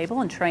Wilmot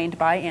Stable, and trained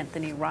by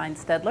Anthony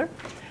Reinstedler.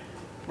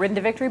 Ridden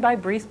to victory by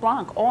Brice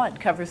Blanc. Odd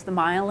covers the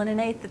mile and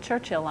an eighth at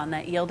Churchill on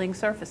that yielding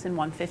surface in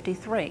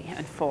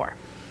 1:53.4.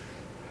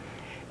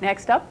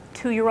 Next up,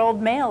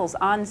 2-year-old males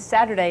on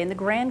Saturday in the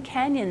Grand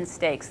Canyon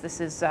Stakes. This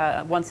is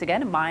once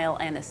again a mile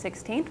and a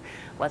 16th.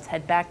 Let's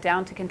head back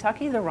down to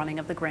Kentucky, the running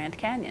of the Grand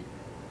Canyon.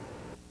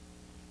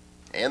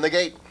 In the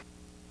gate.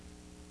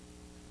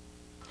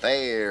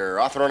 They're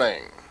off and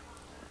running.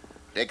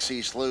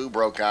 Dixie Slew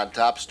broke on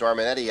top.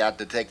 Stormin' Eddie out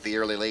to take the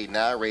early lead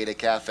now. Rada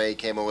Cafe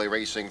came away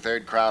racing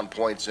third. Crown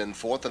Points in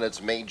fourth, and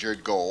it's Major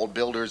Gold.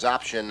 Builder's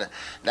Option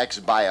next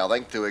by a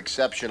length to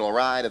Exceptional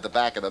Ride at the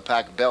back of the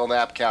pack.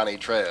 Belknap County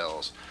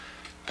trails.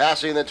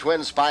 Passing the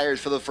Twin Spires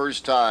for the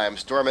first time,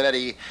 Stormin'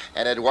 Eddie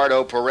and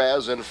Eduardo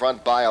Perez in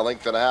front by a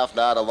length and a half.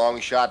 Now a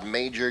long shot,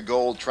 Major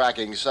Gold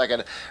tracking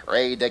second.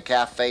 Ray de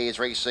Cafe is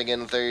racing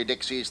in third.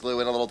 Dixie Slew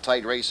in a little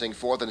tight racing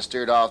fourth and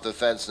steered off the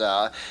fence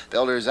now.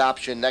 Builder's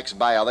Option next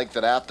by a length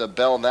and a half to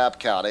Belknap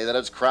County. Then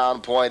it's Crown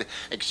Point.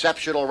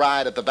 Exceptional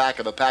Ride at the back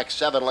of the pack.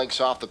 7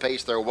 lengths off the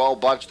pace. They're well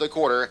bunched. The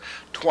quarter,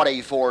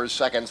 24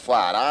 seconds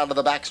flat. On to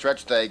the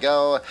backstretch they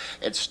go.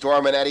 It's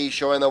Stormin' Eddie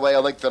showing the way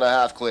a length and a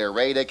half clear.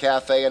 Ray de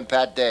Cafe and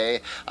Pat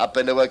Day up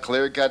into a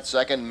clear-cut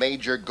second.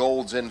 Major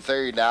Gold's in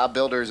third now.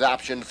 Builder's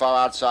Option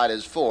far outside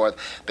is fourth.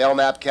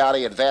 Belknap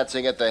County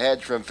advancing at the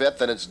hedge from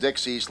fifth, and it's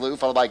Dixie Slew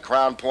followed by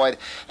Crown Point,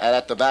 and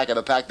at the back of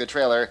the pack the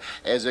trailer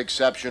is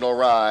Exceptional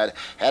Ride.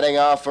 Heading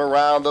off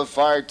around the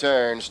far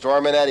turn,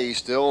 Stormin' Eddie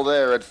still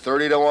there at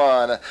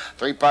 30-1.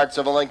 3 parts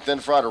of a length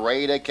in front.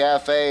 Ray de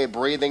Cafe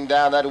breathing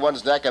down that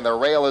one's neck, and the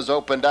rail is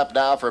opened up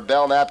now for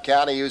Belknap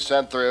County, who's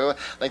sent through.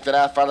 Length and a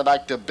half front of the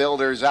back to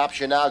Builder's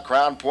Option now.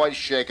 Crown Point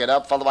shaken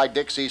up, followed by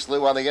Dixie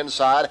Slew on the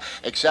inside.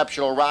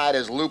 Exceptional Ride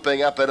is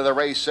looping up into the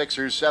race 6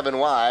 or 7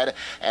 wide,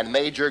 and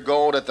Major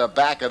Gold at the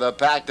back of the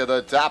pack to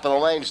the top of the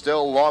lane.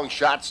 Still long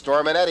shot.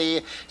 Stormin'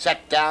 Eddie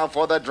set down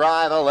for the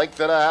drive, a length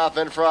and a half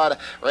in front.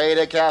 Ray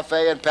de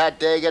Cafe and Pat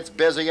Day gets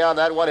busy on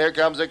that one. Here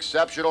comes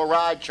Exceptional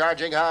Ride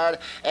charging hard.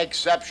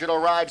 Exceptional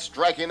Ride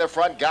striking the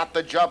front, got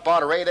the jump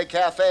on Ray de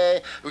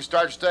Cafe, who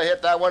starts to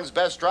hit that one's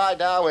best stride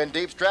now in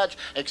deep stretch.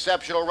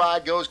 Exceptional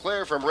Ride goes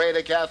clear from Ray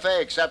de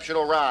Cafe.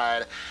 Exceptional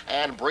Ride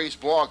and Brice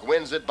Blanc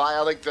wins it by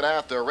a length and a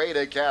half to Ray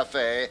de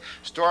Cafe.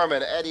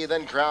 Stormin' Eddie,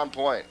 then Crown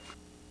Point.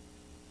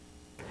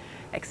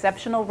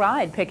 Exceptional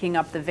Ride picking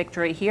up the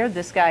victory here.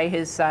 This guy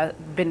has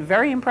been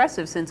very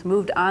impressive since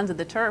moved onto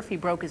the turf. He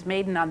broke his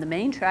maiden on the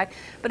main track,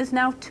 but is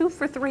now 2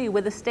 for 3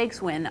 with a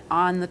stakes win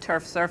on the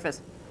turf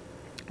surface.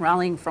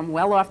 Rallying from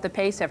well off the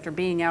pace after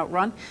being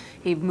outrun,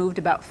 he moved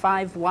about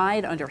 5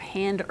 wide under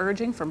hand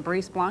urging from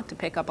Brice Blanc to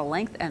pick up a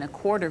length and a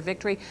quarter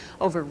victory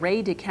over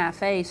Ray de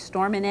Cafe.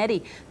 Stormin'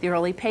 Eddie, the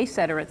early pace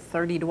setter at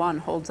 30-1,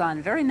 holds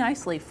on very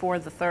nicely for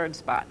the third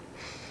spot.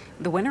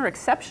 The winner,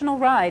 Exceptional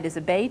Ride, is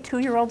a bay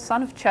 2-year-old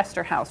son of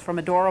Chester House from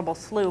Adorable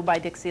Slew by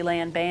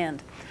Dixieland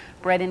Band.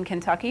 Bred in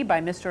Kentucky by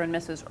Mr. and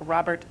Mrs.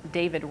 Robert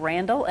David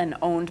Randall and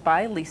owned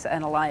by Lisa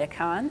and Elia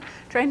Khan.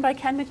 Trained by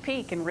Ken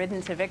McPeak and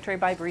ridden to victory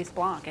by Brice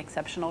Blanc.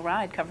 Exceptional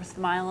Ride covers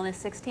the mile and a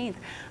 16th.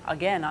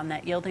 Again on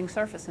that yielding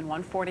surface in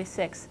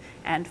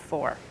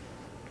 1:46.4.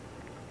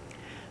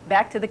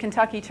 Back to the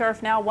Kentucky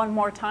turf now one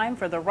more time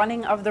for the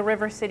running of the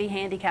River City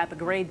Handicap, a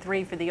grade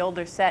 3 for the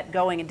older set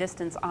going a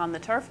distance on the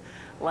turf.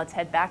 Let's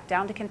head back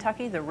down to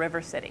Kentucky, the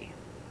River City.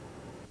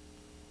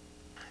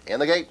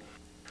 In the gate.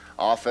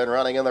 Off and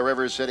running in the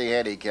River City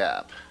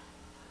Handicap.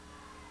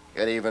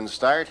 Good even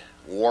start.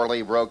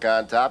 Worley broke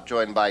on top,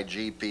 joined by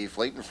GP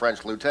Fleet, and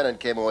French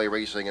Lieutenant came away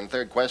racing in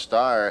third.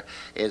 Questar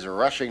is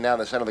rushing down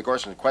the center of the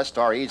course, and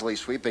Questar easily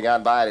sweeping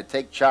on by to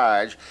take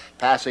charge,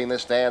 passing the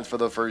stands for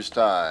the first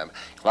time.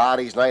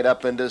 Cloudy's Night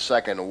up into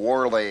second.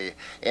 Worley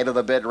into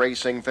the bid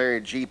racing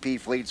third. GP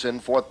Fleet's in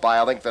fourth by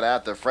a length and a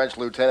half. The French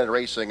Lieutenant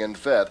racing in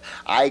fifth.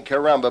 Ay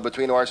Caramba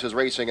between horses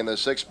racing in the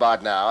sixth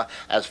spot now,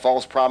 as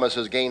False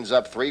Promises gains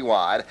up 3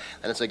 wide,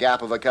 and it's a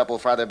gap of a couple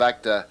farther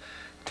back to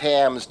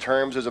Tam's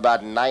Terms is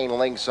about 9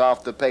 lengths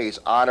off the pace.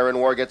 Honor and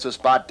War gets a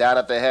spot down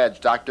at the hedge.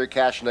 Dr.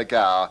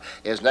 Kashnikow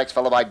is next,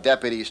 followed by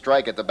Deputy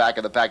Strike at the back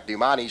of the pack.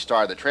 Dumani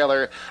Star, the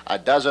trailer, a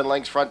dozen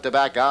lengths front to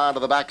back. On to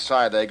the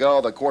backside they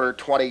go. The quarter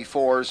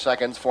 24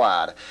 seconds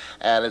flat.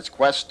 And it's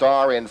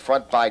Questar in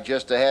front by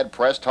just ahead.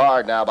 Pressed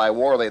hard now by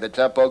Worley. The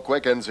tempo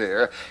quickens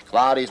here.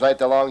 Cloudy's Night,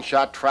 the long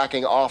shot,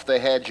 tracking off the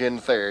hedge in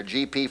third.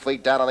 GP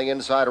Fleet down on the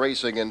inside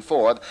racing in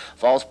fourth.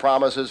 False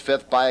Promises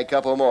fifth by a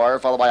couple more,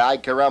 followed by Ay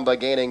Caramba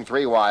gaining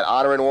 3 wide.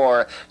 Honor and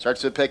War starts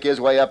to pick his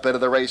way up into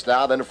the race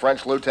now. Then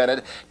French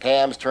Lieutenant.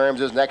 Cam's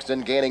Terms is next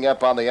in, gaining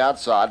up on the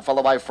outside,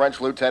 followed by French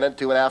Lieutenant.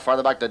 2.5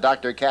 farther back to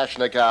Dr.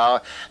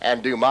 Kashnikow.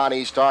 And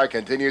Dumani Star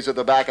continues at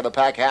the back of the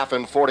pack, half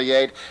in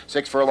 48.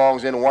 6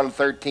 furlongs in,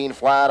 113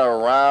 flat.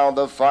 Around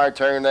the far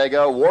turn they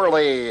go.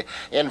 Worley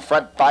in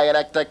front by an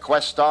Ecta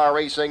Quest Star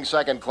racing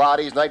second.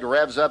 Cloudy's Night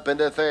revs up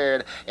into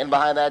third. In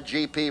behind that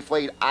GP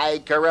Fleet,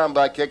 Ay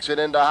Caramba kicks it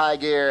into high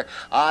gear.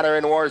 Honor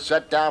and War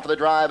set down for the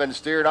drive and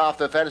steered off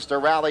the fence to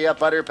rally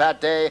up under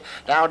Pate.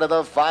 Down to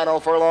the final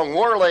furlong.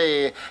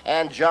 Worley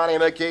and Johnny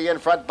McKee in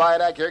front by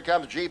neck. Here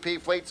comes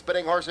GP Fleet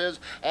spinning horses,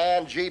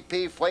 and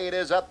GP Fleet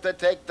is up to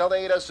take the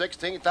lead. A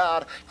 16th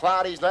out.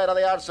 Cloudy's Night on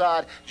the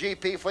outside.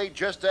 GP Fleet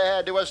just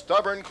ahead to a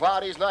stubborn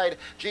Cloudy's Night.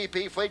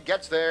 GP Fleet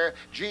gets there.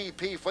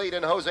 GP Fleet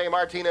and Jose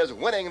Martinez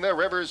winning the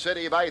River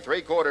City by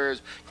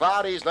 3/4.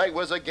 Cloudy's Night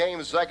was a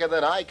game second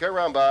than Ay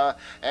Caramba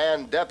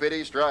and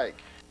Deputy Strike.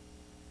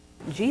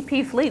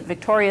 GP Fleet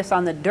victorious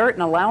on the dirt,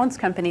 and Allowance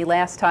Company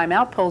last time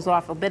out pulls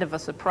off a bit of a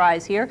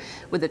surprise here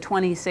with a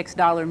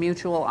 $26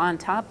 mutual on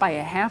top by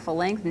a half a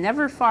length.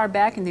 Never far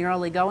back in the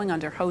early going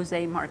under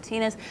Jose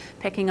Martinez,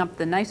 picking up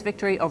the nice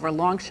victory over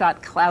long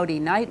shot Cloudy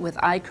Night with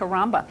Ay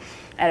Caramba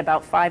at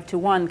about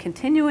 5-1,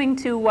 continuing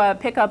to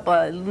pick up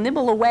a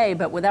nibble away,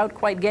 but without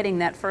quite getting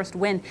that first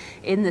win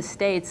in the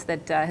States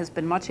that has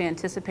been much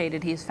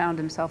anticipated. He's found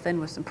himself in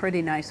with some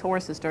pretty nice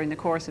horses during the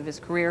course of his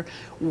career.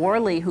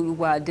 Worley, who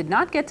did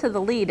not get to the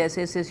lead, as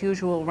is his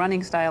usual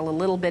running style, a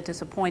little bit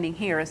disappointing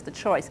here as the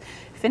choice,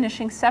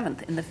 finishing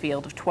 7th in the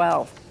field of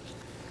 12.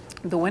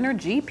 The winner,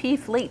 GP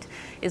Fleet,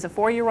 is a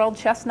 4-year-old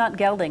chestnut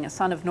gelding, a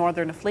son of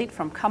Northern Fleet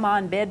from Come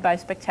On Bid by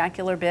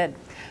Spectacular Bid.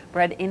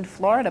 Bred in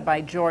Florida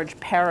by George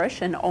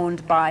Parrish and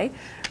owned by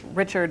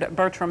Richard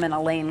Bertram and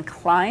Elaine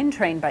Klein,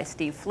 trained by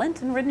Steve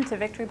Flint and ridden to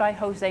victory by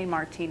Jose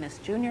Martinez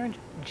Jr.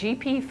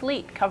 GP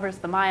Fleet covers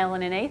the 1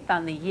 1/8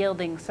 on the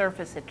yielding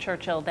surface at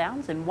Churchill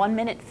Downs in 1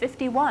 minute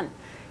 51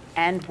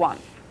 and 1.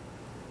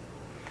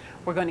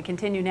 We're going to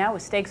continue now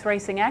with stakes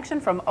racing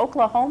action from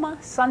Oklahoma.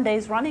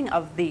 Sunday's running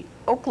of the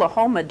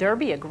Oklahoma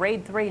Derby, a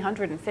grade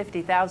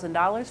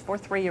 $350,000 for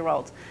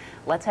 3-year-olds.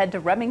 Let's head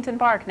to Remington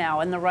Park now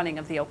in the running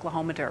of the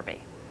Oklahoma Derby.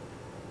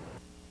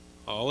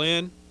 All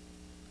in.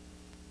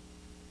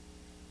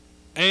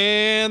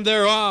 And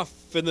they're off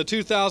in the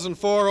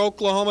 2004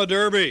 Oklahoma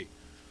Derby.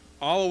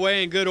 All the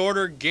way in good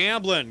order,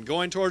 Gamblin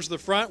going towards the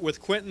front with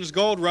Quentin's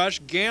Gold Rush.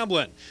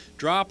 Gamblin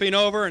dropping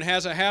over and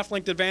has a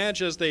half-length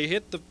advantage as they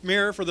hit the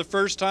mirror for the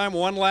first time.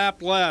 1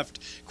 lap left.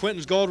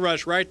 Quentin's Gold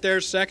Rush right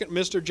there, second.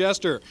 Mr.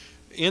 Jester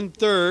in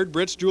third.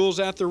 Brits Jewels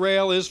at the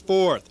rail is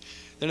 4th.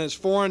 Then it's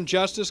Foreign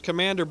Justice,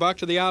 Commander Buck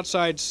to the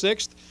outside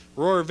 6th.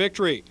 Roar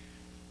Victory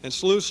and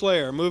Slew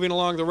Slayer moving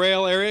along the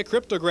rail area.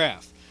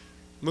 Cryptograph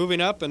moving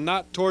up and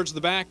not towards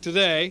the back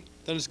today.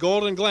 Then it's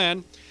Golden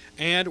Glen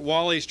and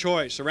Wally's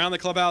Choice. Around the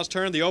clubhouse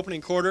turn, the opening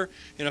quarter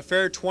in a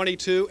fair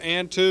 22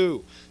 and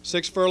 2.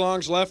 6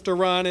 furlongs left to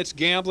run. It's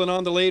Gamblin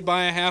on the lead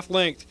by a half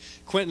length.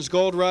 Quentin's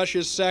Gold Rush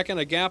is second,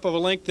 a gap of a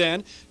length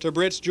then to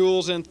Brits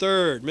Jewels in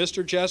third.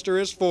 Mr. Jester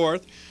is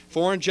 4th.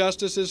 Foreign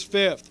Justice is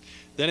 5th.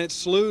 Then it's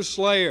Slew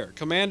Slayer,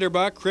 Commander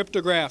Buck,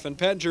 Cryptograph, and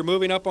Pettinger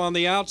moving up on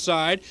the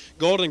outside.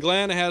 Golden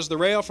Glen has the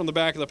rail from the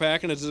back of the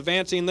pack and is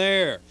advancing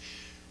there.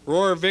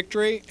 Roar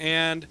Victory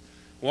and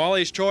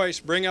Wally's Choice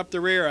bring up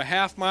the rear. A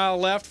half mile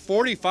left,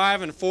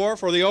 45 and 4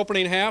 for the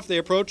opening half. They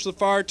approach the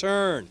far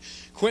turn.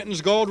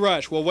 Quentin's Gold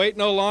Rush will wait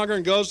no longer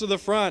and goes to the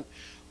front.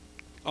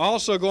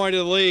 Also going to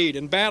the lead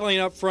and battling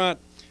up front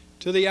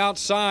to the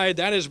outside.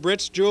 That is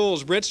Brits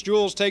Jewels. Brits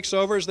Jewels takes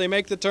over as they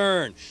make the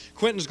turn.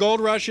 Quentin's Gold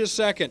Rush is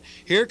second.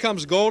 Here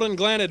comes Golden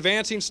Glen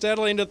advancing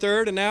steadily into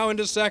third and now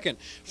into second.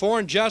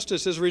 Foreign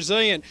Justice is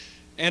resilient.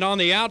 And on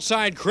the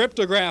outside,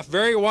 Cryptograph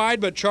very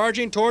wide but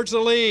charging towards the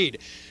lead.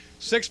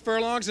 6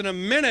 furlongs in a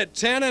minute,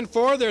 10 and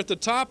 4. They're at the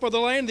top of the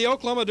lane, the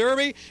Oklahoma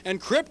Derby, and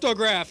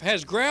Cryptograph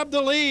has grabbed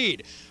the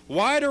lead.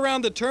 Wide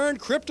around the turn,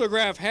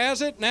 Cryptograph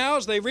has it now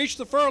as they reach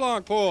the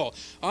furlong pole.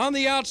 On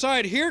the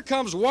outside, here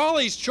comes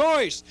Wally's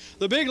Choice,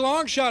 the big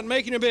long shot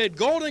making a bid.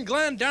 Golden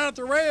Glen down at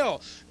the rail.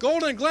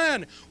 Golden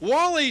Glen,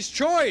 Wally's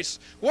Choice.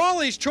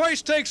 Wally's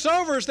Choice takes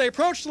over as they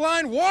approach the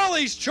line.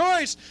 Wally's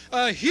Choice,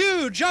 a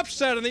huge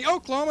upset in the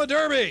Oklahoma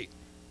Derby.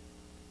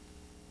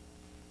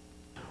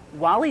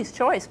 Wally's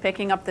Choice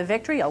picking up the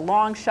victory, a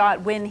long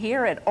shot win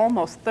here at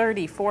almost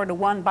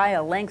 34-1 by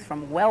a length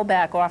from well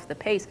back off the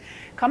pace,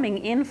 coming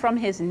in from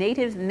his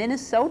native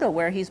Minnesota,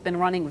 where he's been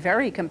running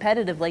very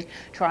competitively,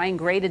 trying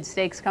graded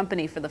stakes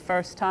company for the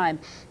first time.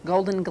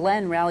 Golden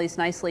Glen rallies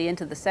nicely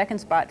into the second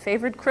spot.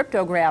 Favored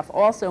Cryptograph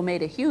also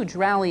made a huge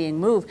rallying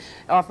move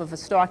off of a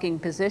stalking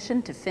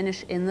position to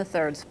finish in the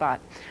third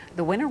spot.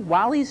 The winner,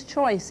 Wally's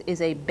Choice,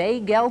 is a bay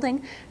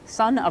gelding,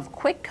 son of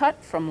Quick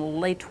Cut from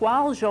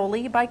L'Etoile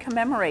Jolie by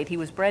Commemorate. He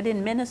was bred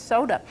in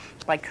Minnesota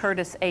by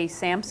Curtis A.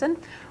 Sampson,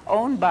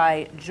 owned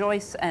by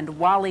Joyce and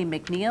Wally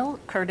McNeil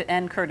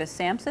and Curtis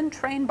Sampson,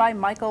 trained by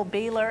Michael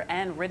Beeler,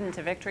 and ridden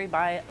to victory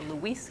by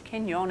Luis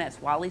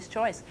Quinones. Wally's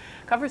Choice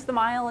covers the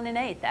 1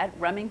 1/8 at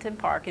Remington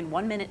Park in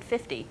 1 minute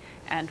 50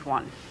 and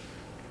 1.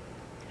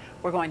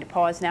 We're going to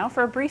pause now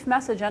for a brief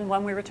message, and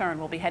when we return,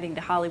 we'll be heading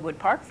to Hollywood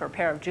Park for a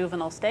pair of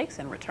juvenile stakes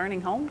and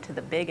returning home to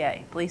the Big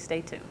A. Please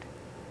stay tuned.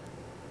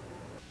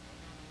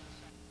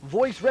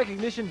 Voice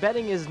recognition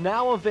betting is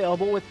now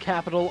available with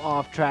Capital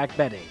Off-Track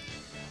Betting.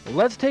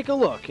 Let's take a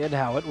look at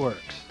how it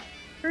works.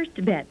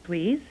 First bet,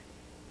 please.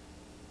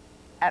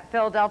 At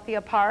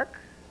Philadelphia Park,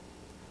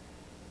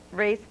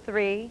 race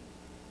 3,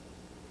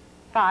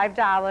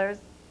 $5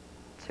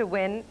 to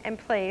win and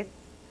place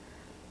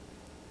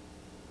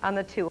on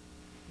the 2.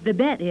 The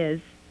bet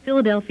is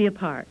Philadelphia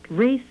Park,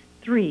 race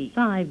 3,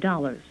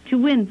 $5 to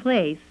win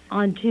place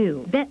on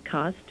 2. Bet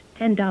cost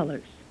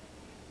 $10.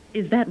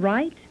 Is that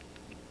right?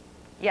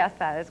 Yes,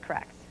 that is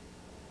correct.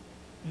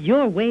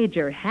 Your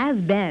wager has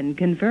been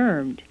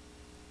confirmed.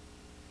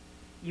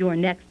 Your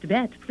next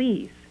bet,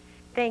 please.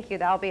 Thank you,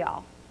 that'll be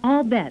all.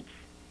 All bets,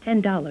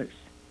 $10.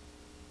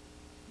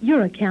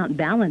 Your account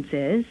balance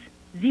is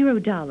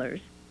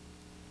 $0.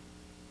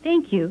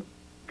 Thank you.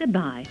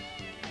 Goodbye.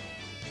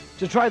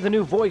 To try the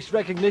new voice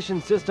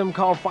recognition system,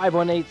 call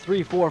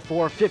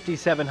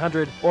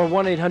 518-344-5700 or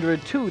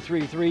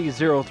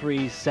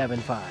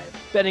 1-800-233-0375.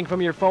 Betting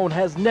from your phone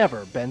has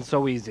never been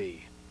so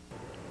easy.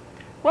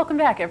 Welcome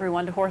back,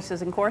 everyone, to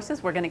Horses and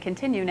Courses. We're going to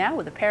continue now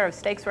with a pair of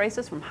stakes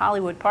races from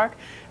Hollywood Park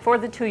for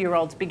the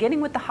 2-year-olds,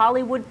 beginning with the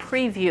Hollywood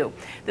Preview.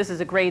 This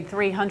is a grade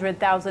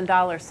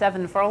 $300,000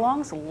 7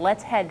 furlongs.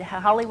 Let's head to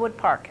Hollywood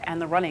Park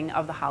and the running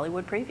of the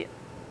Hollywood Preview.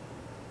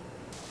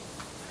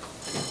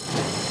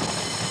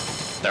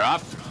 They're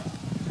off.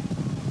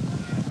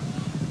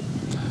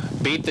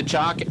 Beat the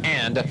Chalk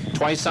and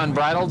Twice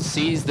Unbridled,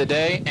 Seize the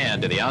Day,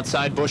 and to the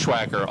outside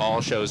Bushwhacker all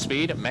show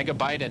speed.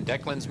 Megabyte and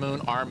Declan's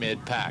Moon are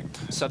mid-pack.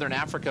 Southern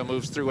Africa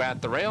moves through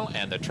at the rail,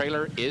 and the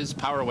trailer is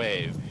Power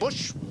Wave.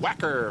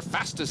 Bushwhacker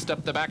fastest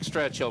up the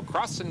backstretch. He'll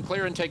cross and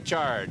clear and take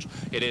charge.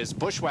 It is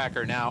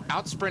Bushwhacker now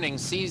out sprinting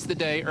Seize the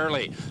Day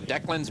early.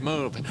 Declan's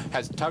Move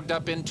has tugged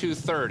up into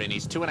third, and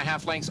he's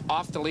 2.5 lengths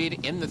off the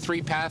lead in the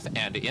 3-path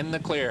and in the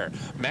clear.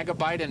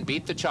 Megabyte and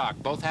Beat the Chalk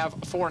both have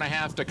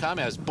 4.5 to come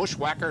as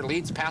Bushwhacker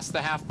leads past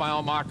the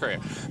half-mile marker.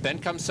 Then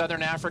comes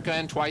Southern Africa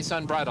and Twice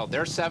Unbridled.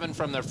 They're 7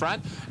 from the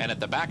front, and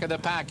at the back of the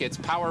pack, it's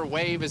Power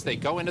Wave as they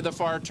go into the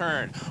far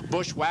turn.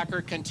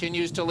 Bushwhacker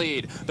continues to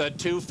lead. The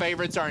 2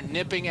 favorites are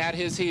nipping at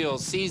his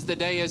heels. Seize the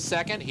Day is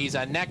second. He's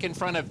a neck in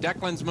front of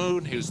Declan's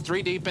Moon, who's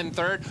 3 deep in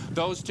third.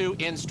 Those 2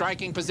 in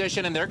striking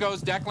position, and there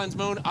goes Declan's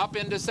Moon up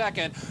into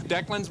second.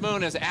 Declan's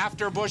Moon is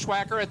after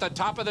Bushwhacker at the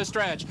top of the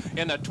stretch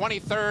in the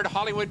 23rd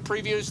Hollywood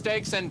Preview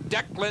Stakes, and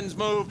Declan's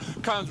Move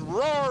comes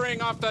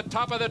roaring off the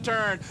top of the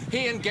turn.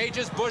 He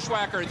engages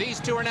Bushwhacker. These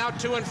 2 are now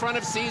 2 in front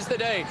of Seize the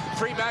Day.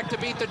 3 back to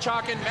Beat the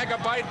Chalk and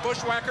Megabyte.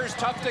 Bushwhacker's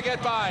tough to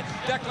get by.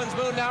 Declan's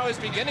Moon now is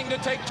beginning to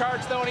take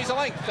charge, though, and he's a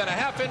length and a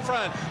half in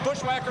front.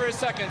 Bushwhacker is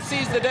second.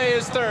 Seize the Day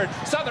is third.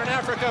 Southern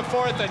Africa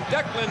fourth, and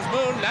Declan's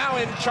Moon now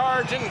in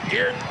charge and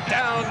geared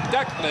down.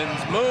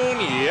 Declan's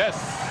Moon,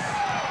 yes.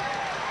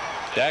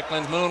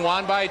 Declan's Moon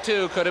won by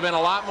 2. Could have been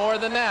a lot more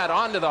than that.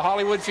 On to the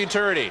Hollywood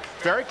Futurity.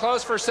 Very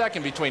close for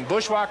second between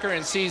Bushwhacker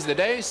and Seize the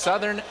Day.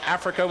 Southern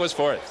Africa was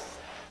fourth.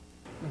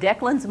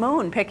 Declan's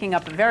Moon picking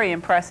up a very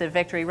impressive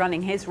victory,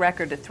 running his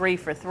record to 3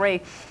 for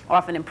 3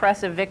 off an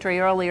impressive victory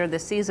earlier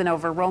this season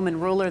over Roman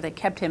Ruler that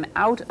kept him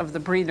out of the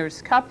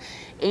Breeders' Cup,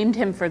 aimed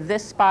him for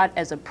this spot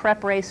as a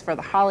prep race for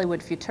the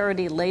Hollywood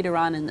Futurity later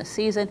on in the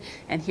season,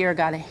 and here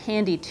got a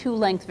handy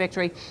 2-length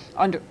victory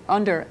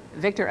under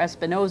Victor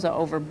Espinoza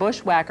over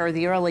Bushwhacker,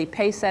 the early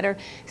pace setter.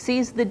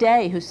 Seize the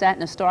Day, who sat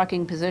in a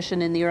stalking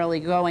position in the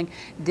early going,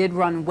 did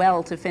run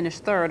well to finish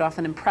third off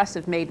an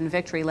impressive maiden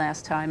victory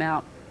last time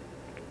out.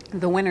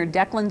 The winner,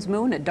 Declan's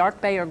Moon, a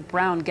dark bay or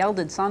brown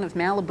gelded son of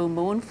Malibu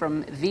Moon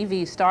from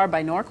VV Star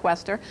by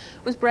Norquester,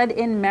 was bred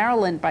in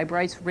Maryland by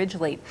Bryce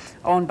Ridgely,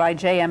 owned by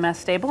JMS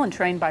Stable and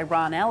trained by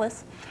Ron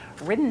Ellis.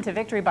 Ridden to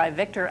victory by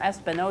Victor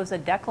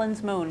Espinoza,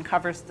 Declan's Moon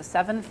covers the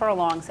 7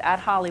 furlongs at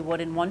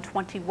Hollywood in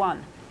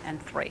 1:21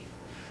 and 3.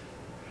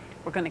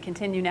 We're going to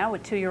continue now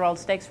with 2-year-old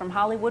stakes from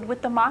Hollywood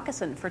with the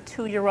Moccasin for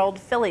 2-year-old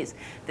fillies.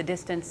 The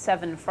distance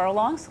 7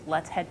 furlongs.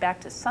 Let's head back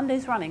to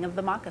Sunday's running of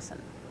the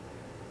Moccasin.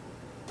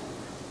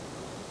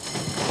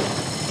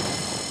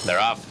 They're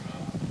off.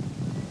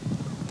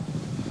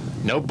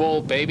 No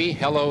Bull Baby,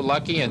 Hello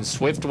Lucky, and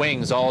Swift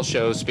Wings all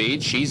show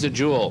speed. She's a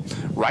Jewel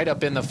right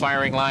up in the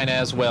firing line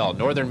as well.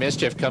 Northern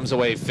Mischief comes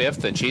away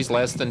 5th, and she's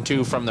less than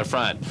 2 from the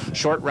front.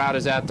 Short Route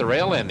is at the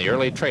rail, and the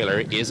early trailer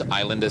is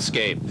Island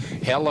Escape.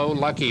 Hello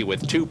Lucky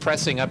with 2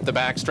 pressing up the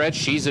backstretch.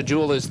 She's a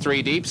Jewel is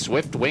 3 deep.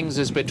 Swift Wings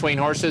is between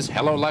horses.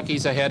 Hello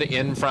Lucky's ahead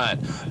in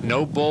front.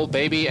 No Bull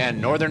Baby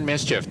and Northern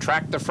Mischief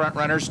track the front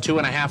runners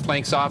 2.5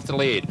 lengths off the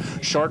lead.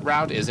 Short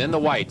Route is in the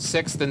white,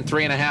 6th and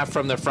 3.5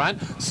 from the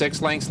front.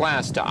 6 lengths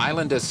last to Island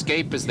Island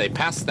Escape as they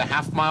pass the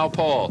half-mile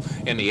pole.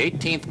 In the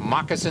 18th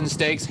Moccasin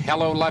Stakes,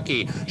 Hello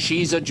Lucky.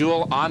 She's a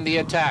Jewel on the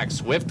attack.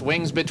 Swift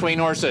wings between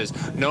horses.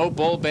 No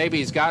Bull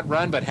Baby's got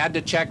run, but had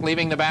to check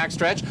leaving the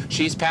backstretch.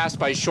 She's passed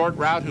by Short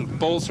Route, who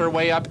bulls her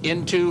way up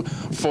into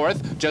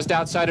fourth. Just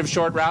outside of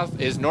Short Route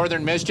is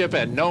Northern Mischief,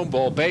 and No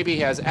Bull Baby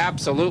has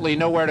absolutely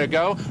nowhere to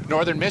go.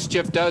 Northern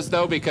Mischief does,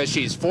 though, because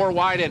she's 4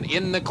 wide and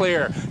in the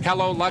clear.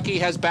 Hello Lucky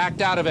has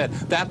backed out of it.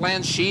 That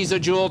lands She's a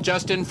Jewel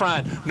just in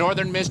front.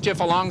 Northern Mischief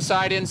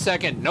alongside in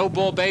second. No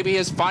Bull Baby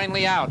is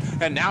finally out,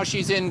 and now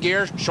she's in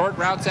gear. Short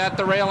Route's at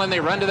the rail, and they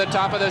run to the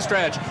top of the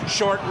stretch.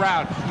 Short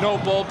Route, No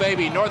Bull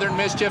Baby, Northern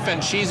Mischief,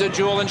 and She's a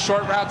Jewel, and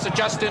Short Route's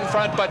just in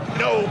front, but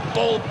No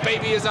Bull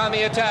Baby is on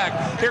the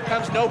attack. Here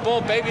comes No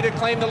Bull Baby to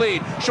claim the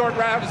lead. Short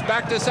Route is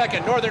back to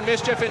second. Northern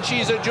Mischief and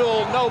She's a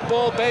Jewel. No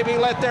Bull Baby,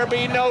 let there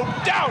be no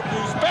doubt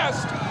who's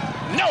best.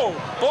 No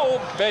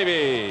Bull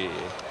Baby.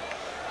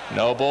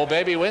 No Bull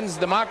Baby wins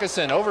the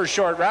Moccasin over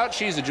Short Route.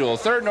 She's a Jewel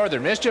third,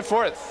 Northern Mischief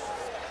fourth.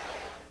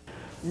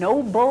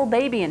 No Bull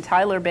Baby, and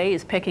Tyler Bay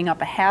is picking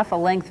up a half a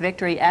length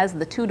victory as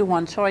the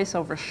 2-to-1 choice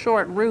over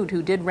Short Route,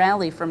 who did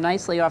rally from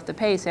nicely off the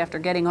pace after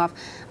getting off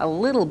a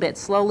little bit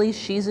slowly.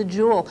 She's a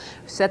Jewel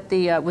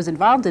was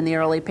involved in the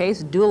early pace,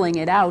 dueling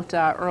it out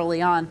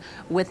early on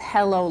with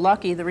Hello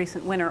Lucky, the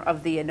recent winner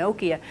of the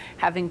Enokia,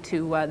 having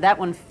to that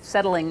one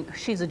settling.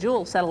 She's a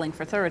Jewel settling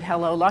for third.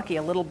 Hello Lucky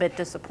a little bit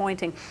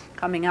disappointing,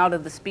 coming out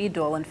of the speed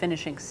duel and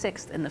finishing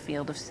 6th in the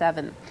field of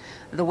 7.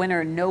 The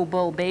winner, No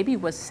Bull Baby,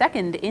 was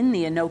second in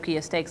the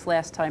Enokia Stakes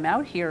last time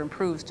out. Here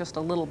improves just a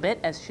little bit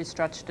as she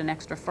stretched an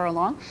extra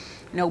furlong.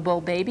 No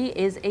Bull Baby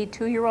is a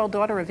 2-year-old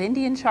daughter of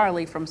Indian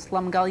Charlie from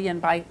Slumgullion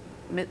by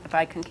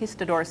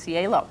Conquistador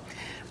Cielo.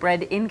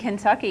 Bred in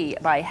Kentucky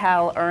by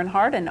Hal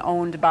Earnhardt and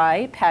owned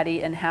by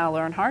Patty and Hal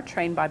Earnhardt,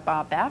 trained by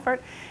Bob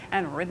Baffert,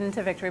 and ridden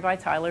to victory by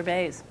Tyler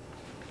Bays.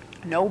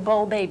 No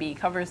Bull Baby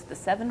covers the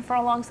 7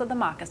 furlongs of the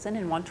Moccasin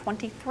in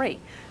 1:23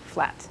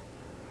 flat.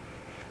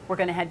 We're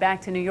going to head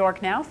back to New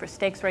York now for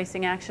stakes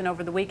racing action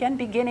over the weekend,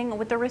 beginning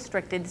with the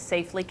restricted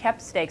Safely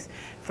Kept Stakes.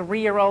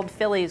 3-year-old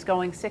fillies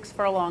going 6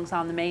 furlongs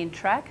on the main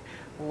track.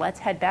 Let's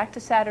head back to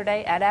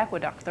Saturday at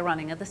Aqueduct, the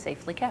running of the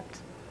Safely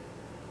Kept.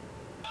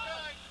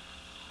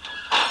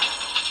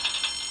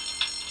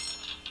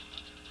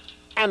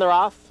 And they're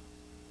off.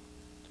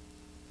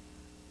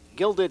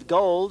 Gilded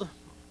Gold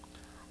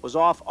was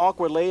off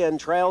awkwardly and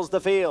trails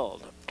the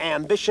field.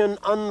 Ambition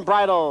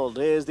Unbridled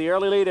is the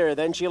early leader.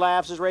 Then She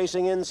Laughs is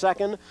racing in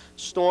second.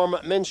 Storm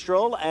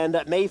Minstrel and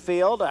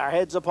Mayfield are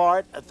heads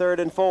apart, third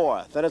and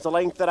fourth. Then it's a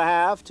length and a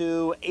half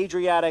to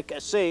Adriatic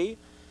Sea.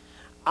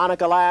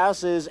 Annika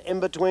Lass is in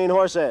between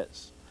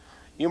horses.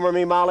 Humor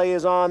Me Molly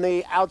is on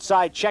the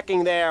outside.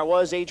 Checking there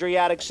was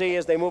Adriatic Sea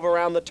as they move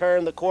around the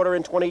turn, the quarter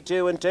in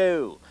 22 and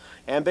 2.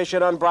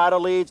 Ambition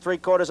Unbridled leads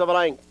 3/4 of a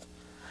length.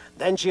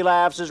 Then She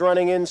Laughs is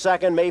running in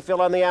second.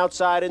 Mayfield on the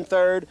outside in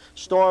third.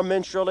 Storm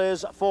Minstrel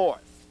is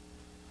fourth.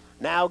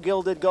 Now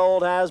Gilded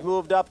Gold has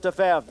moved up to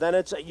fifth. Then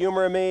it's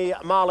Humor Me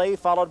Molly,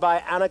 followed by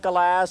Annika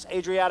Lass,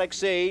 Adriatic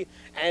Sea,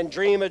 and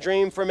Dream a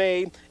Dream for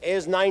Me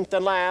is ninth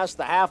and last.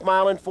 The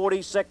half-mile in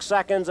 46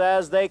 seconds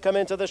as they come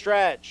into the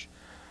stretch.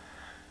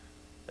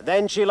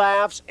 Then She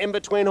Laughs, in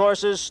between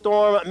horses,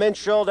 Storm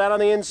Minstrel, down on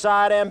the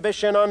inside,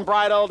 Ambition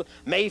Unbridled.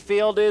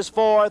 Mayfield is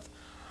fourth.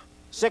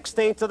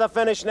 16th to the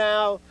finish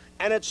now.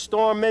 And it's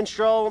Storm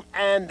Minstrel,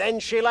 and Then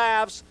She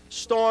Laughs.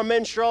 Storm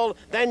Minstrel,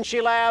 Then She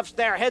Laughs.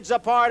 Their heads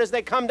apart as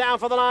they come down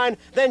for the line.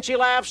 Then She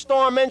Laughs,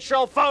 Storm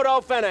Minstrel, photo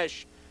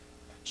finish.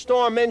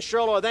 Storm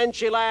Minstrel or Then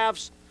She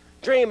Laughs.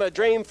 Dream a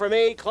Dream for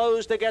Me,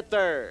 close to get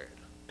third.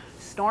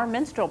 Storm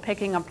Minstrel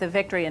picking up the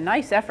victory. A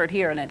nice effort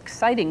here, an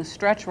exciting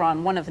stretch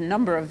run, one of a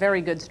number of very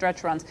good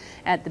stretch runs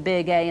at the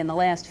Big A in the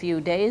last few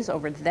days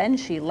over Then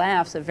She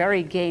Laughs, a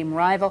very game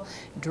rival.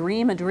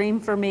 Dream a Dream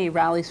for Me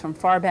rallies from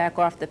far back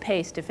off the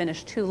pace to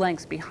finish 2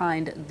 lengths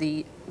behind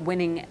the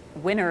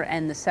winner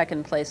and the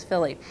second place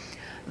filly.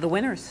 The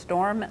winner,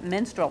 Storm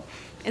Minstrel,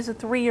 is a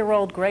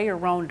 3-year-old Greyer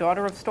Roan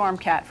daughter of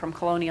Stormcat from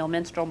Colonial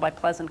Minstrel by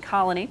Pleasant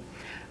Colony.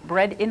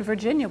 Bred in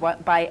Virginia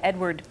by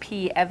Edward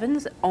P.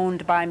 Evans,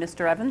 owned by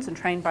Mr. Evans and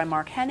trained by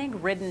Mark Hennig,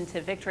 ridden to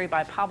victory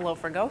by Pablo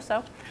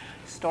Fregoso.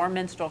 Storm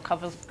Minstrel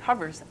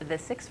covers the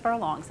 6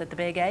 furlongs at the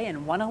Big A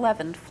in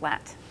 1:11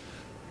 flat.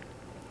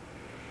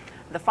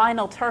 The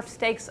final turf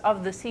stakes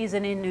of the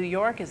season in New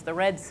York is the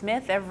Red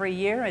Smith. Every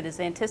year it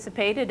is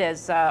anticipated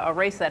as a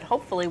race that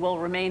hopefully will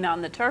remain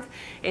on the turf.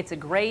 It's a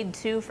grade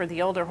 2 for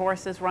the older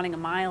horses running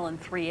 1 mile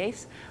and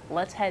 3/8.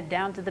 Let's head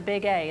down to the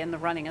Big A in the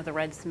running of the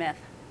Red Smith.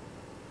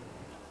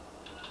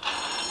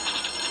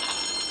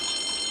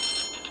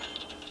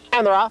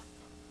 And they're off.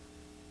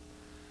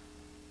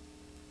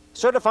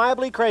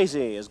 Certifiably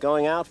Crazy is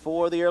going out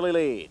for the early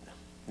lead.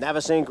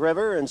 Navasink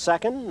River in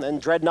second, then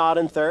Dreadnought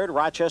in third,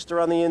 Rochester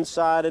on the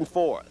inside in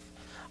fourth.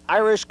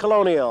 Irish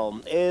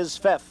Colonial is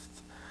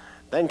fifth.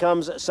 Then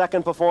comes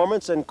Second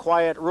Performance and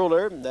Quiet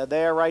Ruler.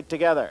 They're right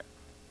together.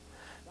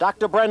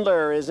 Dr.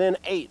 Brendler is in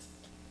eighth.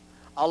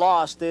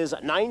 Alost is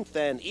ninth,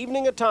 and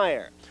Evening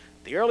Attire,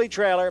 the early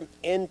trailer,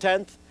 in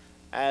 10th.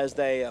 as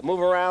they move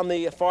around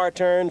the far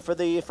turn for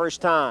the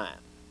first time.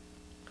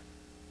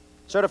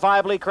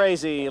 Certifiably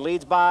Crazy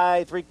leads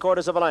by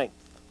 3/4 of a length.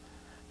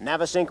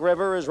 Navesink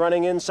River is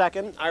running in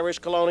second. Irish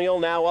Colonial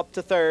now up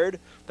to third.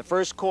 The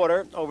first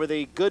quarter over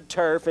the good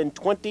turf in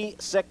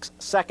 26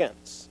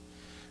 seconds.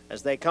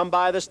 As they come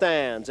by the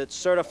stands, it's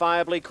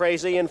Certifiably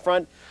Crazy in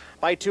front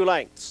by 2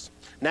 lengths.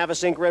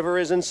 Navesink River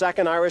is in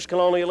second. Irish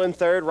Colonial in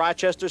third.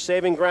 Rochester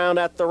saving ground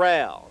at the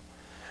rail.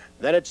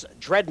 Then it's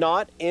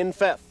Dreadnought in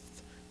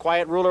fifth.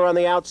 Quiet Ruler on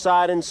the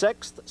outside in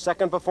sixth.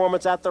 Second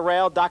performance at the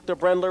rail. Dr.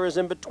 Brendler is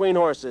in between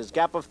horses.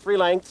 Gap of 3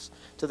 lengths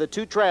to the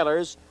 2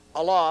 trailers,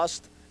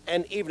 Alost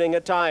and Evening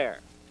Attire.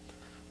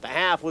 The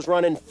half was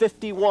run in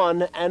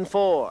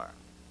 51-4.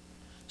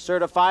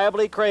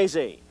 Certifiably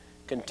Crazy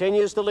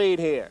continues to lead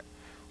here,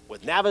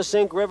 with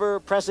Navesink River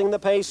pressing the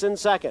pace in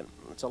second.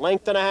 It's a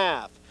length and a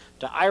half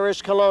to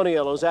Irish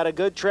Colonial, who's had a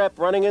good trip,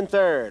 running in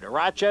third.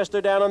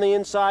 Rochester down on the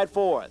inside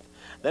fourth.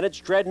 Then it's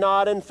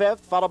Dreadnought in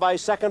fifth, followed by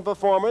Second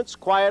Performance,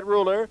 Quiet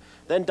Ruler,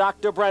 then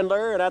Dr.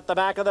 Brendler, and at the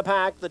back of the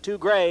pack, the 2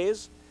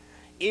 grays,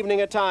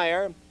 Evening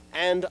Attire,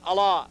 and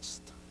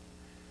Alost.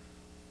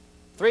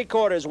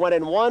 3/4 went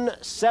in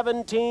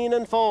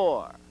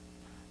 1:17-4.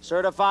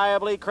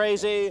 Certifiably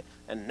Crazy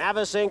and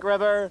Navesink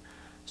River.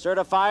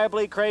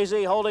 Certifiably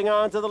Crazy holding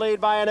on to the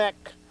lead by a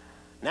neck.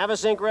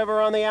 Navesink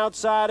River on the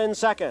outside in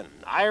second.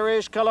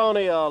 Irish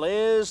Colonial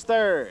is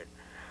third.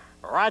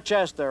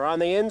 Rochester on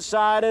the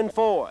inside in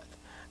fourth.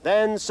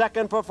 Then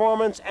Second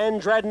Performance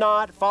and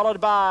Dreadnought,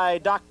 followed by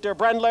Dr.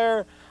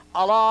 Brendler,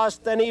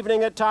 Alost, and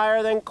Evening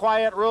Attire, then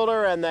Quiet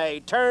Ruler, and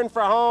they turn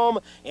for home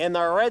in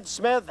the Red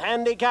Smith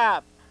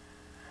Handicap.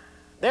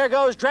 There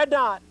goes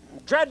Dreadnought.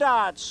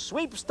 Dreadnought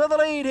sweeps to the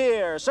lead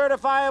here.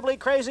 Certifiably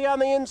Crazy on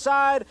the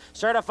inside.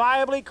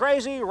 Certifiably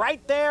Crazy right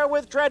there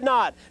with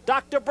Dreadnought.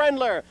 Dr.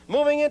 Brendler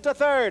moving into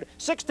third.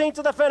 16th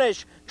to the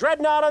finish.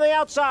 Dreadnought on the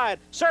outside.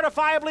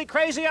 Certifiably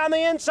Crazy on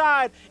the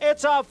inside.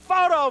 It's a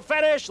photo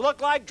finish. Looked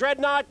like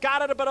Dreadnought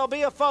got it, but it'll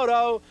be a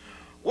photo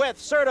with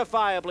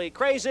Certifiably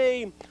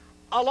Crazy.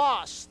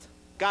 Alost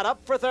got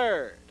up for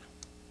third.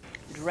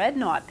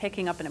 Dreadnought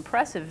picking up an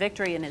impressive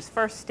victory in his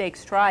first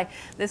stakes try.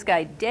 This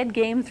guy dead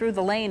game through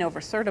the lane over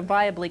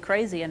Certifiably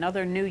Crazy,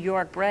 another New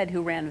York bred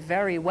who ran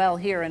very well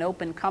here in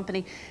open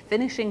company,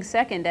 finishing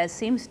second as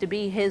seems to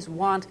be his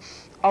wont.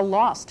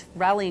 Alost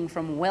rallying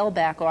from well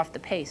back off the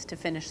pace to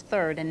finish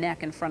third and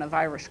neck in front of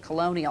Irish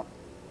Colonial.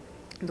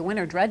 The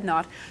winner,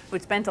 Dreadnought, who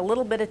had spent a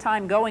little bit of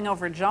time going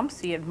over jumps.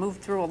 He had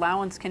moved through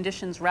allowance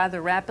conditions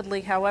rather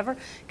rapidly, however.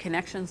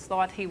 Connections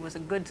thought he was a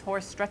good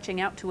horse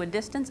stretching out to a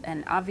distance,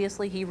 and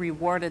obviously he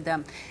rewarded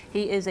them.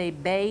 He is a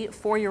bay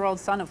 4-year-old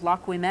son of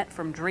Laquimette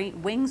from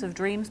Wings of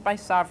Dreams by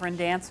Sovereign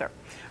Dancer.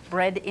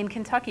 Bred in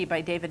Kentucky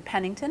by David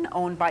Pennington,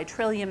 owned by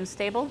Trillium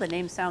Stable. The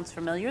name sounds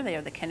familiar. They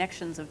are the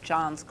connections of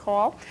John's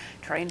Call.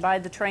 Trained by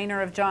the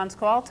trainer of John's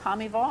Call,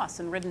 Tommy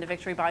Voss, and ridden to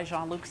victory by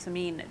Jean-Luc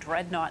Samine.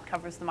 Dreadnought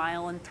covers the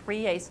mile in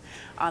 3/8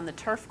 on the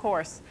turf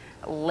course,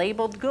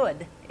 labeled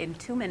good in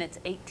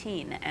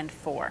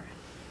 2:18-4.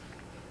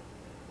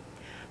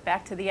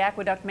 Back to the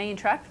Aqueduct main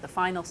track for the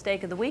final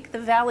stake of the week, the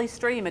Valley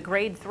Stream, a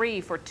grade 3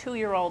 for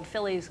 2-year-old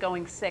fillies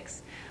going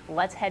 6.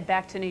 Let's head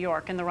back to New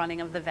York in the running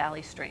of the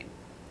Valley Stream.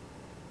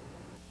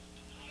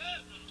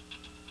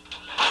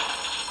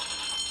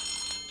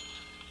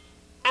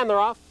 And they're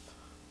off.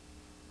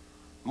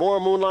 More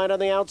Moonlight on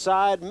the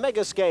outside.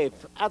 Megascape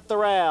at the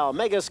rail.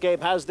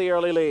 Megascape has the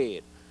early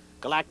lead.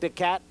 Galactic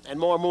Cat and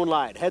More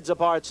Moonlight heads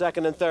apart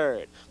second and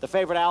third. The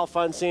favorite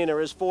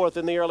Alfonsina is fourth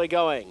in the early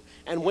going.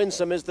 And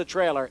Winsome is the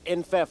trailer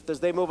in fifth as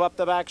they move up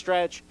the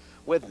backstretch,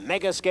 with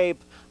Megascape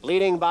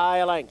leading by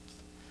a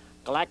length.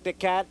 Galactic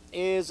Cat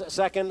is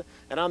second,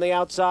 and on the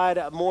outside,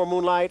 More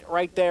Moonlight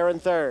right there in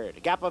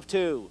third. Gap of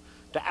 2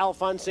 to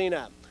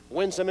Alfonsina.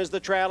 Winsome is the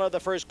trailer,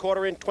 the first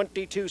quarter in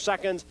 22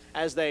 seconds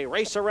as they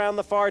race around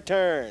the far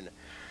turn.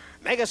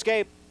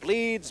 Megascape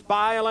leads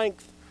by a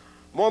length.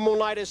 More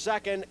Moonlight is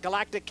second.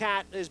 Galactic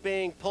Cat is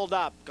being pulled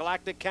up.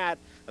 Galactic Cat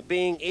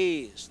being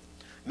eased.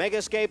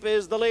 Megascape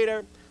is the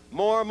leader.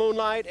 More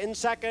Moonlight in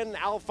second.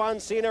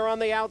 Alfonsina on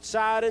the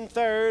outside in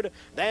third.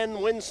 Then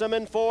Winsome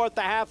in fourth.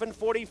 The half in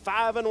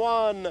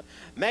 45-1.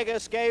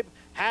 Megascape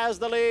has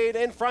the lead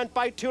in front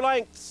by 2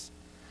 lengths.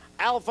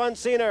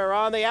 Alfonsina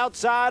on the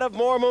outside of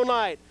More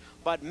Moonlight.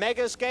 But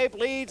Megascape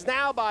leads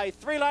now by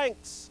 3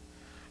 lengths.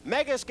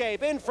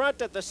 Megascape in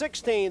front at the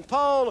 16th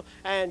pole,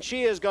 and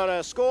she is going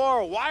to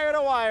score wire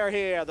to wire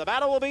here. The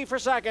battle will be for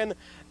second.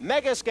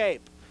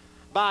 Megascape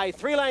by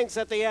 3 lengths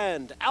at the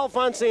end.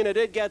 Alfonsina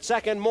did get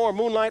second. More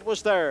Moonlight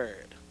was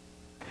third.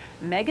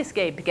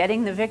 Megascape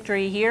getting the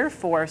victory here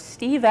for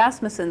Steve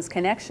Asmussen's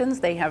Connections.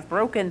 They have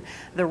broken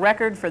the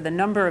record for the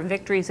number of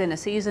victories in a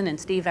season, and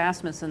Steve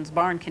Asmussen's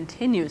barn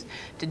continues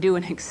to do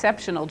an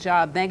exceptional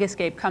job.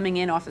 Megascape coming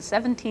in off a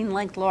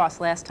 17-length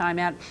loss last time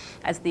out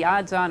as the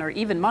odds-on or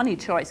even money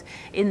choice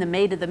in the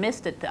Maid of the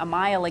Mist at a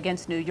mile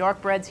against New York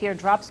breds here.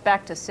 Drops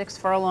back to 6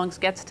 furlongs,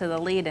 gets to the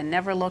lead, and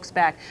never looks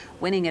back,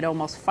 winning at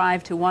almost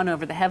 5-1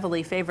 over the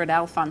heavily favored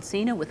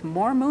Alfonsina, with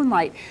More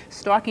Moonlight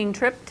stalking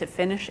trip to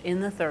finish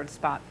in the 3rd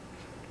spot.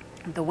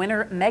 The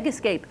winner,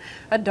 Megascape,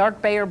 a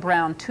dark Bayer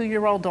Brown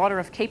 2-year-old daughter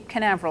of Cape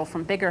Canaveral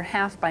from Bigger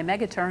Half by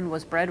Megaturn,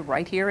 was bred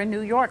right here in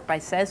New York by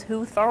Says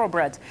Who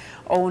Thoroughbreds.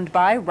 Owned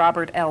by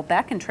Robert L.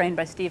 Beck and trained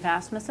by Steve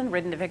Asmussen,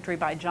 ridden to victory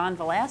by John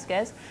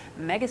Velasquez,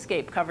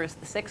 Megascape covers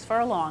the 6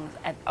 furlongs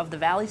of the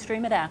Valley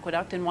Stream at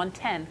Aqueduct in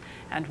 1:10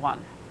 and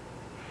 1.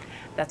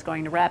 That's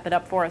going to wrap it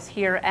up for us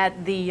here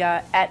at the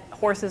at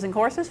Horses and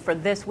Courses for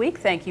this week.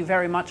 Thank you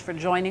very much for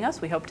joining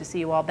us. We hope to see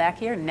you all back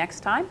here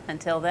next time.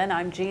 Until then,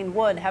 I'm Jean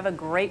Wood. Have a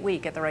great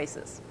week at the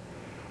races.